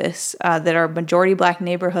 crisis, that are majority black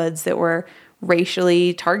neighborhoods that were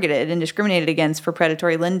racially targeted and discriminated against for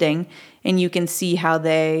predatory lending. And you can see how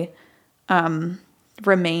they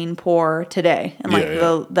remain poor today, and like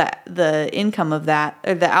the income of that,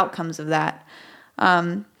 or the outcomes of that.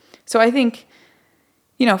 So I think,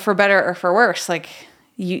 for better or for worse, like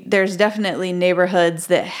there's definitely neighborhoods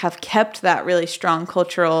that have kept that really strong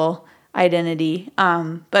cultural identity,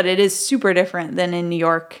 but it is super different than in New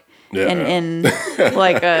York and in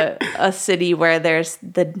like a city where there's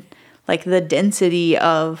the density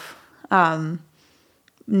of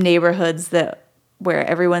neighborhoods where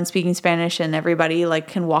everyone's speaking Spanish and everybody like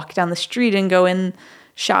can walk down the street and go in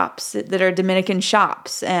shops that are Dominican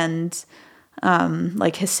shops, and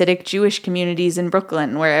like Hasidic Jewish communities in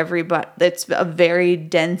Brooklyn where it's a very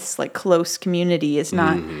dense, like close community. It's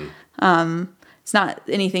not it's not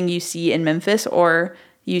anything you see in Memphis or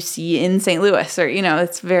you see in St. Louis, or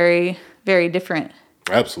it's very, very different.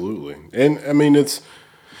 Absolutely. And I mean it's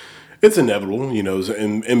inevitable,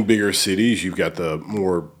 in bigger cities you've got the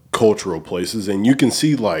more cultural places, and you can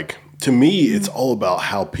see, like, to me it's all about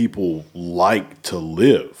how people like to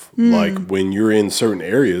live. Like when you're in certain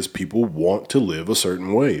areas, people want to live a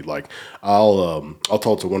certain way. Like I'll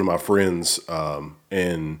talk to one of my friends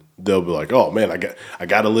and they'll be like, oh man, I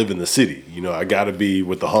got to live in the city, I got to be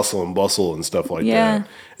with the hustle and bustle and stuff like that.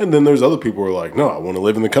 And then there's other people who are like, no, I want to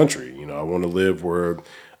live in the country, I want to live where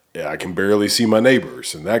I can barely see my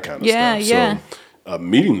neighbors and that kind of stuff. Yeah. So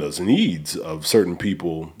meeting those needs of certain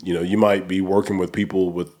people, you might be working with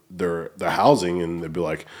people with their housing, and they'd be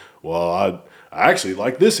like, well, I actually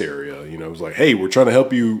like this area. It's like, hey, we're trying to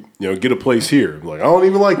help you, get a place here. I'm like, I don't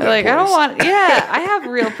even like that place. I don't want, I have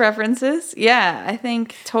real preferences. Yeah, I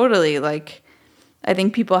think totally. Like, I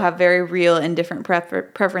think people have very real and different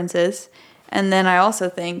preferences. And then I also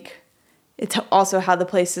think it's also how the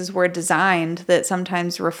places were designed that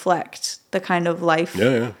sometimes reflect the kind of life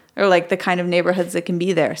or like the kind of neighborhoods that can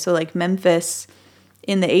be there. So like Memphis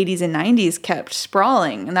in the 80s and 90s kept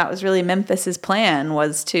sprawling. And that was really Memphis's plan,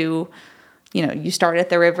 was to, you start at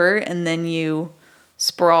the river and then you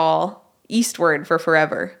sprawl eastward for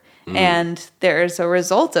forever. And there's a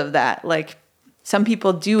result of that. Like some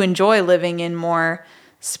people do enjoy living in more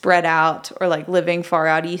spread out, or like living far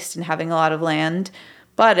out east and having a lot of land.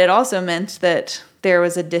 But it also meant that there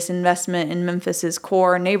was a disinvestment in Memphis's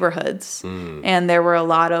core neighborhoods. And there were a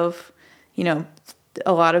lot of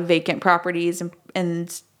vacant properties,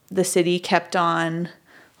 and the city kept on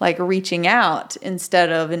like reaching out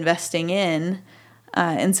instead of investing in.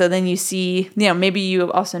 And so then you see, maybe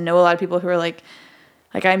you also know a lot of people who are like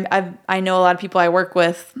I know a lot of people I work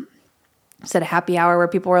with said a happy hour where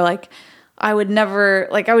people were like, I would never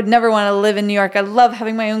want to live in New York. I love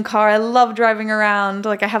having my own car. I love driving around.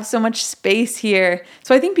 Like I have so much space here.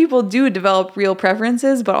 So I think people do develop real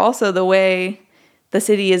preferences, but also the way the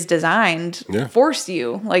city is designed force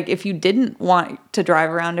you. Like if you didn't want to drive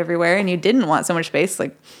around everywhere and you didn't want so much space,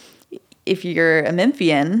 like if you're a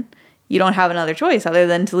Memphian, you don't have another choice other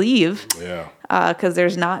than to leave. Yeah. Because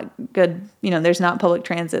there's not good, there's not public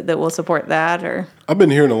transit that will support that. Or I've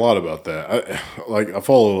been hearing a lot about that. I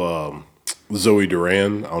follow Zoe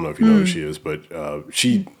Duran. I don't know if you know who she is, but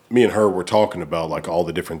me and her were talking about like all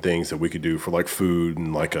the different things that we could do for like food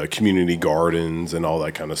and like community gardens and all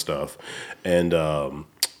that kind of stuff. And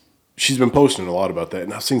she's been posting a lot about that.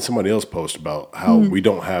 And I've seen somebody else post about how we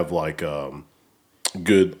don't have like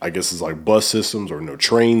good, I guess it's like bus systems or no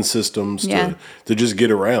train systems to just get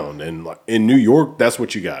around. And like in New York, that's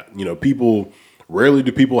what you got. Rarely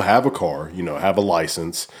do people have a car, have a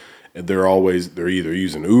license. And they're either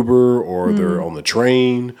using Uber or they're on the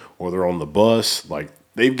train or they're on the bus. Like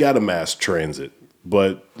they've got a mass transit.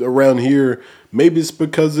 But around here, maybe it's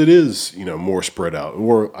because it is, more spread out.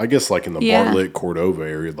 Or I guess like in the Bartlett, Cordova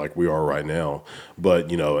area like we are right now. But,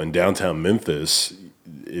 in downtown Memphis,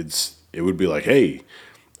 it would be like, hey,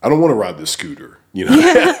 I don't want to ride the scooter.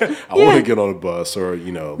 I want to get on a bus or,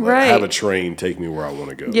 have a train take me where I want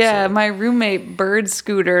to go. Yeah, my roommate bird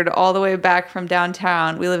scootered all the way back from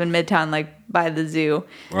downtown. We live in Midtown, like by the zoo.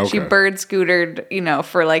 Okay. She bird scootered,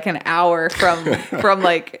 for like an hour from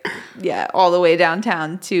like, all the way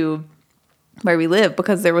downtown to where we live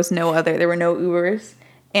because there were no Ubers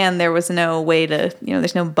and there was no way to,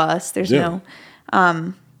 there's no bus. There's no,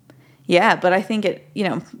 but I think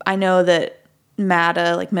I know that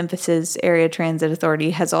MATA, like Memphis's Area Transit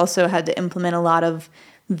Authority, has also had to implement a lot of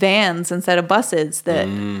vans instead of buses that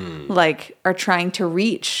like are trying to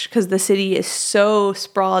reach because the city is so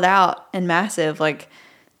sprawled out and massive. Like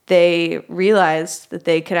they realized that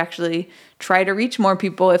they could actually try to reach more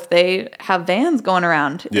people if they have vans going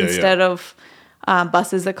around instead of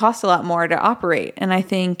buses that cost a lot more to operate. And I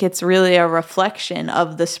think it's really a reflection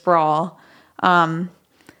of the sprawl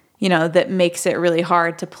that makes it really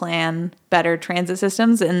hard to plan better transit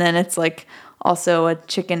systems. And then it's like also a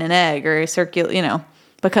chicken and egg or a circular,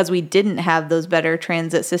 because we didn't have those better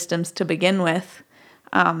transit systems to begin with.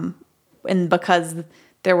 And because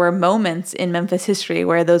there were moments in Memphis history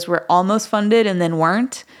where those were almost funded and then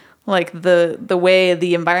weren't, like the way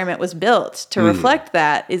the environment was built to reflect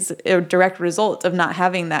that is a direct result of not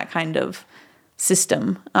having that kind of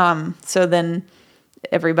system. So then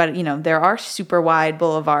everybody, there are super wide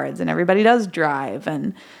boulevards and everybody does drive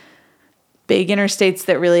and big interstates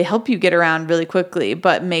that really help you get around really quickly,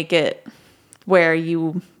 but make it where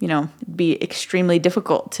be extremely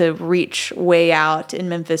difficult to reach way out in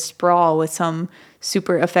Memphis sprawl with some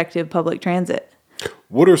super effective public transit.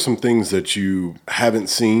 What are some things that you haven't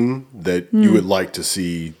seen that you would like to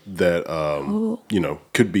see that,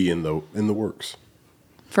 could be in the works?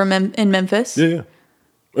 In Memphis? Yeah.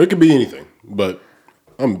 It could be anything, but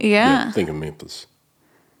I'm thinking Memphis.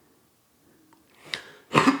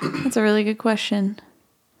 That's a really good question.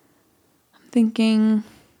 I'm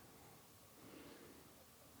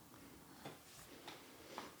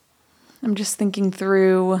just thinking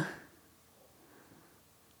through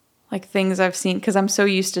like things I've seen because I'm so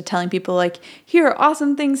used to telling people like, here are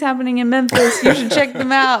awesome things happening in Memphis. You should check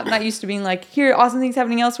them out. Not used to being like, here are awesome things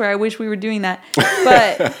happening elsewhere. I wish we were doing that.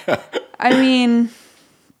 But I mean,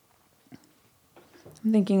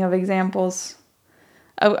 I'm thinking of examples.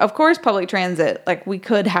 Of course, public transit, like we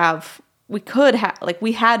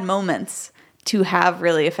had moments to have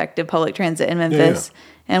really effective public transit in Memphis.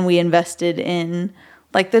 And we invested in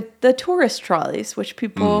like the tourist trolleys, which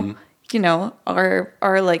people,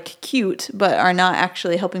 are like cute, but are not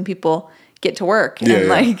actually helping people get to work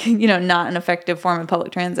not an effective form of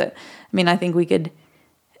public transit. I mean, I think we could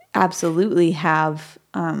absolutely have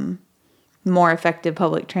more effective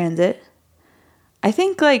public transit. I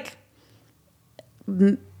think like,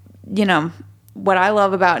 what I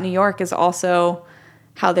love about New York is also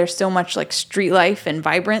how there's so much like street life and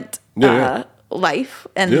vibrant life.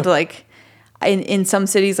 And like in some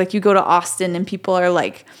cities, like you go to Austin and people are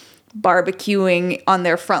like barbecuing on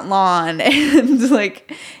their front lawn. And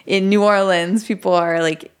like in New Orleans, people are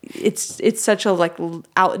like, it's such a like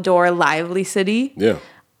outdoor lively city. Yeah.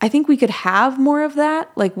 I think we could have more of that.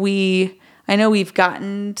 Like I know we've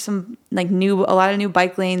gotten some like a lot of new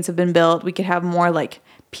bike lanes have been built. We could have more like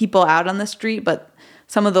people out on the street, but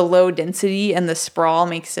some of the low density and the sprawl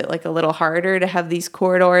makes it like a little harder to have these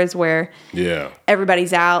corridors where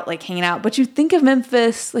everybody's out like hanging out. But you think of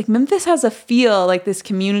Memphis, like Memphis has a feel, like this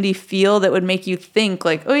community feel that would make you think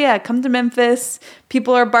like, oh yeah, come to Memphis.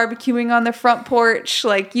 People are barbecuing on their front porch.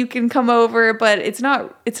 Like you can come over, but it's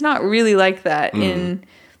not really like that in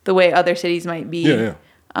the way other cities might be.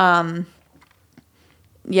 I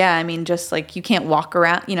mean, just like you can't walk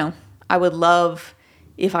around, I would love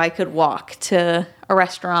if I could walk to a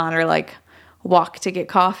restaurant or like walk to get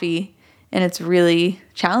coffee and it's really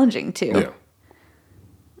challenging too.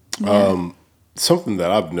 Yeah. Something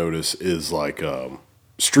that I've noticed is like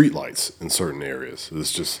street lights in certain areas.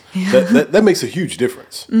 It's just that makes a huge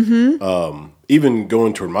difference. Even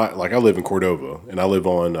going toward I live in Cordova, and I live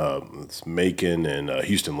on it's Macon and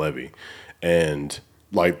Houston Levee, and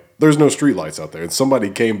like there's no street lights out there. And somebody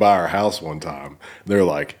came by our house one time. They're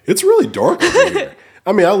like, "It's really dark over here."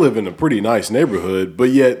 I mean, I live in a pretty nice neighborhood, but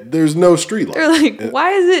yet there's no street lights. They're like,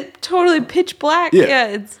 "Why is it totally pitch black?"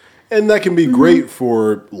 It's. And that can be great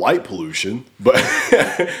for light pollution, but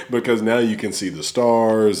because now you can see the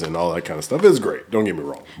stars and all that kind of stuff. It's great. Don't get me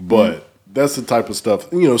wrong. But that's the type of stuff,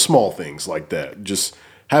 small things like that. Just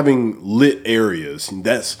having lit areas,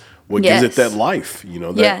 that's what gives it that life,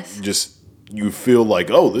 just you feel like,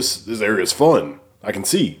 oh, this area is fun. I can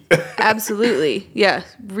see. Absolutely. Yeah.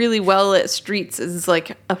 Really well lit streets is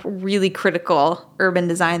like a really critical urban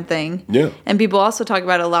design thing. Yeah. And people also talk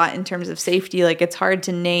about it a lot in terms of safety. Like it's hard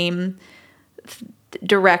to name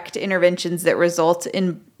direct interventions that result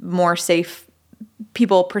in more safe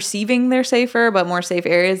people perceiving they're safer, but more safe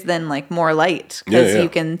areas than like more light because you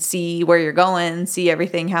can see where you're going, see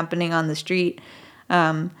everything happening on the street.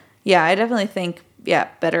 I definitely think,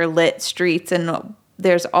 better lit streets. And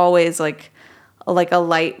there's always like a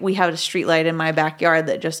light. We have a street light in my backyard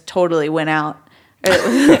that just totally went out.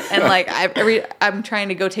 And like I'm trying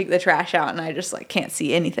to go take the trash out and I just like can't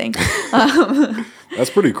see anything. That's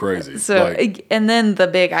pretty crazy. So, and then the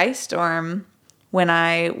big ice storm, when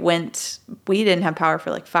I went, we didn't have power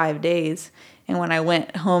for like 5 days. And when I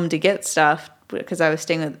went home to get stuff, because I was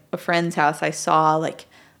staying with a friend's house, I saw like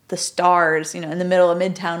the stars, in the middle of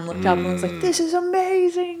Midtown, looked up and was like, this is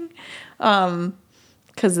amazing.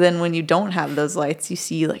 Because then when you don't have those lights, you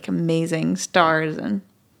see like amazing stars and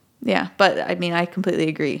but I mean, I completely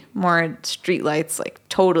agree. More street lights like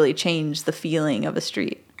totally change the feeling of a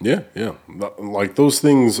street. Yeah. Like those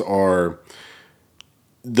things are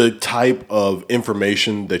the type of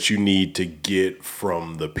information that you need to get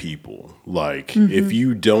from the people. Like if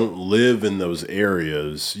you don't live in those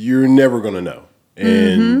areas, you're never going to know.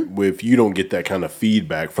 And if you don't get that kind of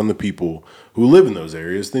feedback from the people who live in those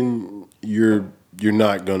areas, then you're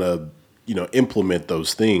not going to, implement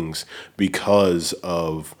those things because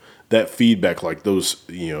of that feedback. Like those,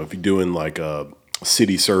 if you're doing like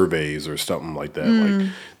city surveys or something like that, like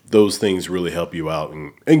those things really help you out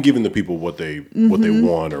and giving the people what they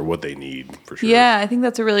want or what they need for sure. Yeah, I think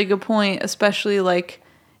that's a really good point, especially like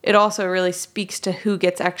it also really speaks to who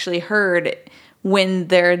gets actually heard when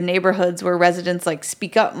there are neighborhoods where residents like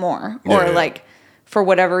speak up more or like for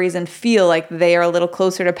whatever reason feel like they are a little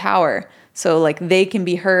closer to power. So like they can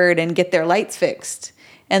be heard and get their lights fixed.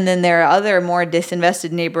 And then there are other more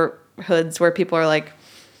disinvested neighborhoods where people are like,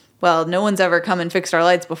 well, no one's ever come and fixed our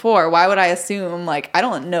lights before. Why would I assume, like, I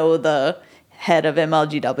don't know the head of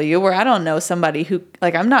MLGW or I don't know somebody who,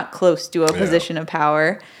 like, I'm not close to a position of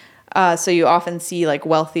power. So you often see like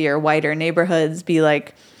wealthier, whiter neighborhoods be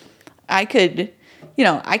like, I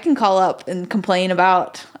can call up and complain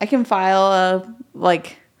about, I can file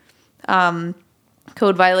a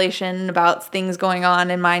code violation about things going on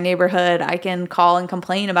in my neighborhood. I can call and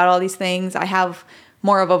complain about all these things. I have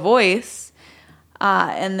more of a voice.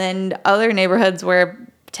 And then other neighborhoods where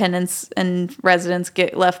tenants and residents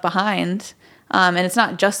get left behind. And it's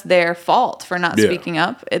not just their fault for not speaking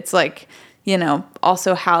up. It's like,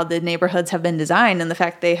 also how the neighborhoods have been designed and the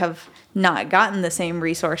fact they have not gotten the same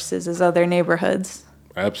resources as other neighborhoods.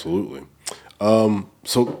 Absolutely.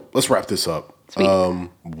 So let's wrap this up.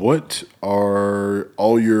 What are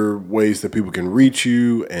all your ways that people can reach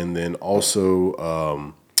you, and then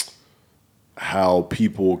also how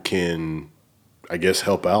people can, I guess,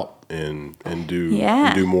 help out and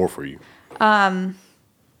do more for you? So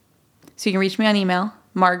you can reach me on email,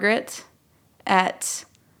 Margaret at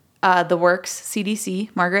the Works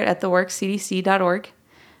CDC, Margaret at theworkscdc.org.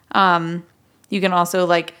 You can also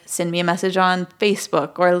send me a message on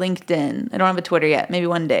Facebook or LinkedIn. I don't have a Twitter yet, maybe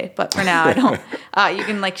one day, but for now I don't. You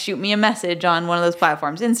can shoot me a message on one of those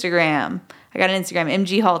platforms. Instagram. I got an Instagram,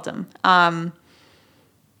 MG Haltom.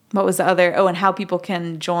 What was the other? Oh, and how people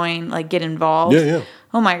can join, get involved. Yeah.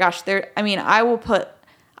 Oh my gosh.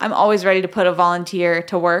 I'm always ready to put a volunteer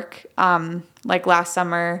to work. Last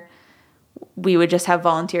summer, we would just have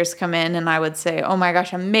volunteers come in and I would say, oh my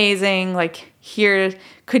gosh, amazing. Here,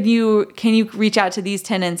 can you reach out to these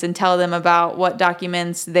tenants and tell them about what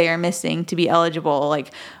documents they are missing to be eligible?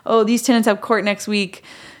 Oh, these tenants have court next week.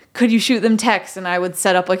 Could you shoot them text? And I would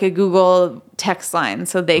set up a Google text line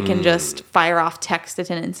so they can just fire off text to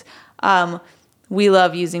tenants. We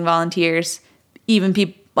love using volunteers. Even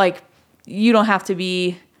people, you don't have to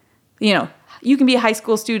be, you can be a high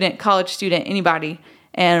school student, college student, anybody,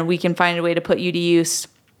 and we can find a way to put you to use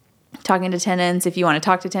talking to tenants if you want to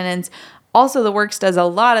talk to tenants. Also, the Works does a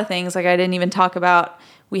lot of things like I didn't even talk about.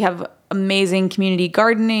 We have amazing community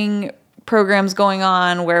gardening programs going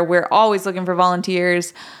on where we're always looking for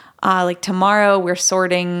volunteers. Like tomorrow, we're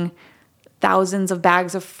sorting thousands of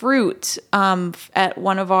bags of fruit at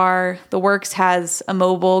one of the Works has a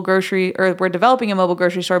mobile grocery, or we're developing a mobile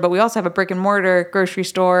grocery store, but we also have a brick and mortar grocery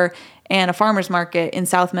store and a farmer's market in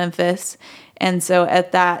South Memphis. And so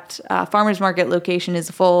at that farmer's market location is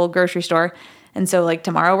a full grocery store. And so like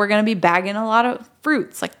tomorrow we're going to be bagging a lot of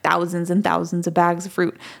fruits, like thousands and thousands of bags of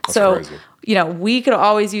fruit. That's so, crazy. We could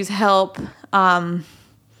always use help.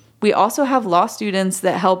 We also have law students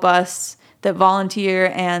that help us, that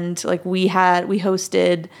volunteer, and like we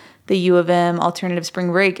hosted the U of M alternative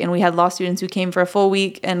spring break, and we had law students who came for a full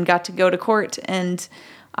week and got to go to court and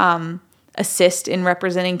assist in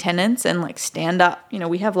representing tenants and like stand up.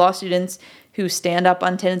 We have law students who stand up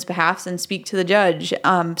on tenants' behalfs and speak to the judge.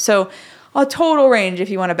 So a total range. If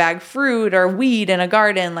you want to bag fruit or weed in a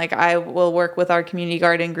garden, like I will work with our community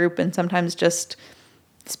garden group and sometimes just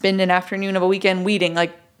spend an afternoon of a weekend weeding.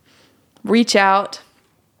 Like reach out.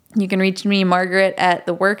 You can reach me, Margaret, at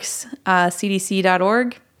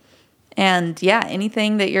theworkscdc.org. And yeah,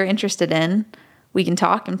 anything that you're interested in, we can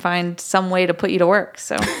talk and find some way to put you to work.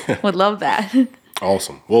 So would love that.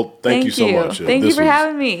 Awesome. Well, thank you so much. Thank you for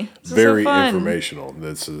having me. This very was so fun. Informational.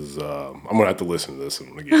 This is, I'm going to have to listen to this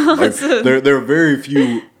one again. Like, there are very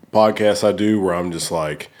few podcasts I do where I'm just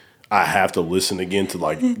like, I have to listen again to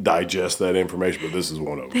like digest that information, but this is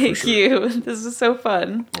one of them. Thank for sure. you. This is so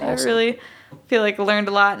fun. Awesome. I really feel like I learned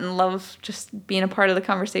a lot and love just being a part of the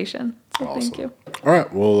conversation. So Awesome. Thank you. All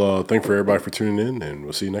right. Well, thank you for everybody for tuning in, and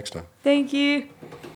we'll see you next time. Thank you.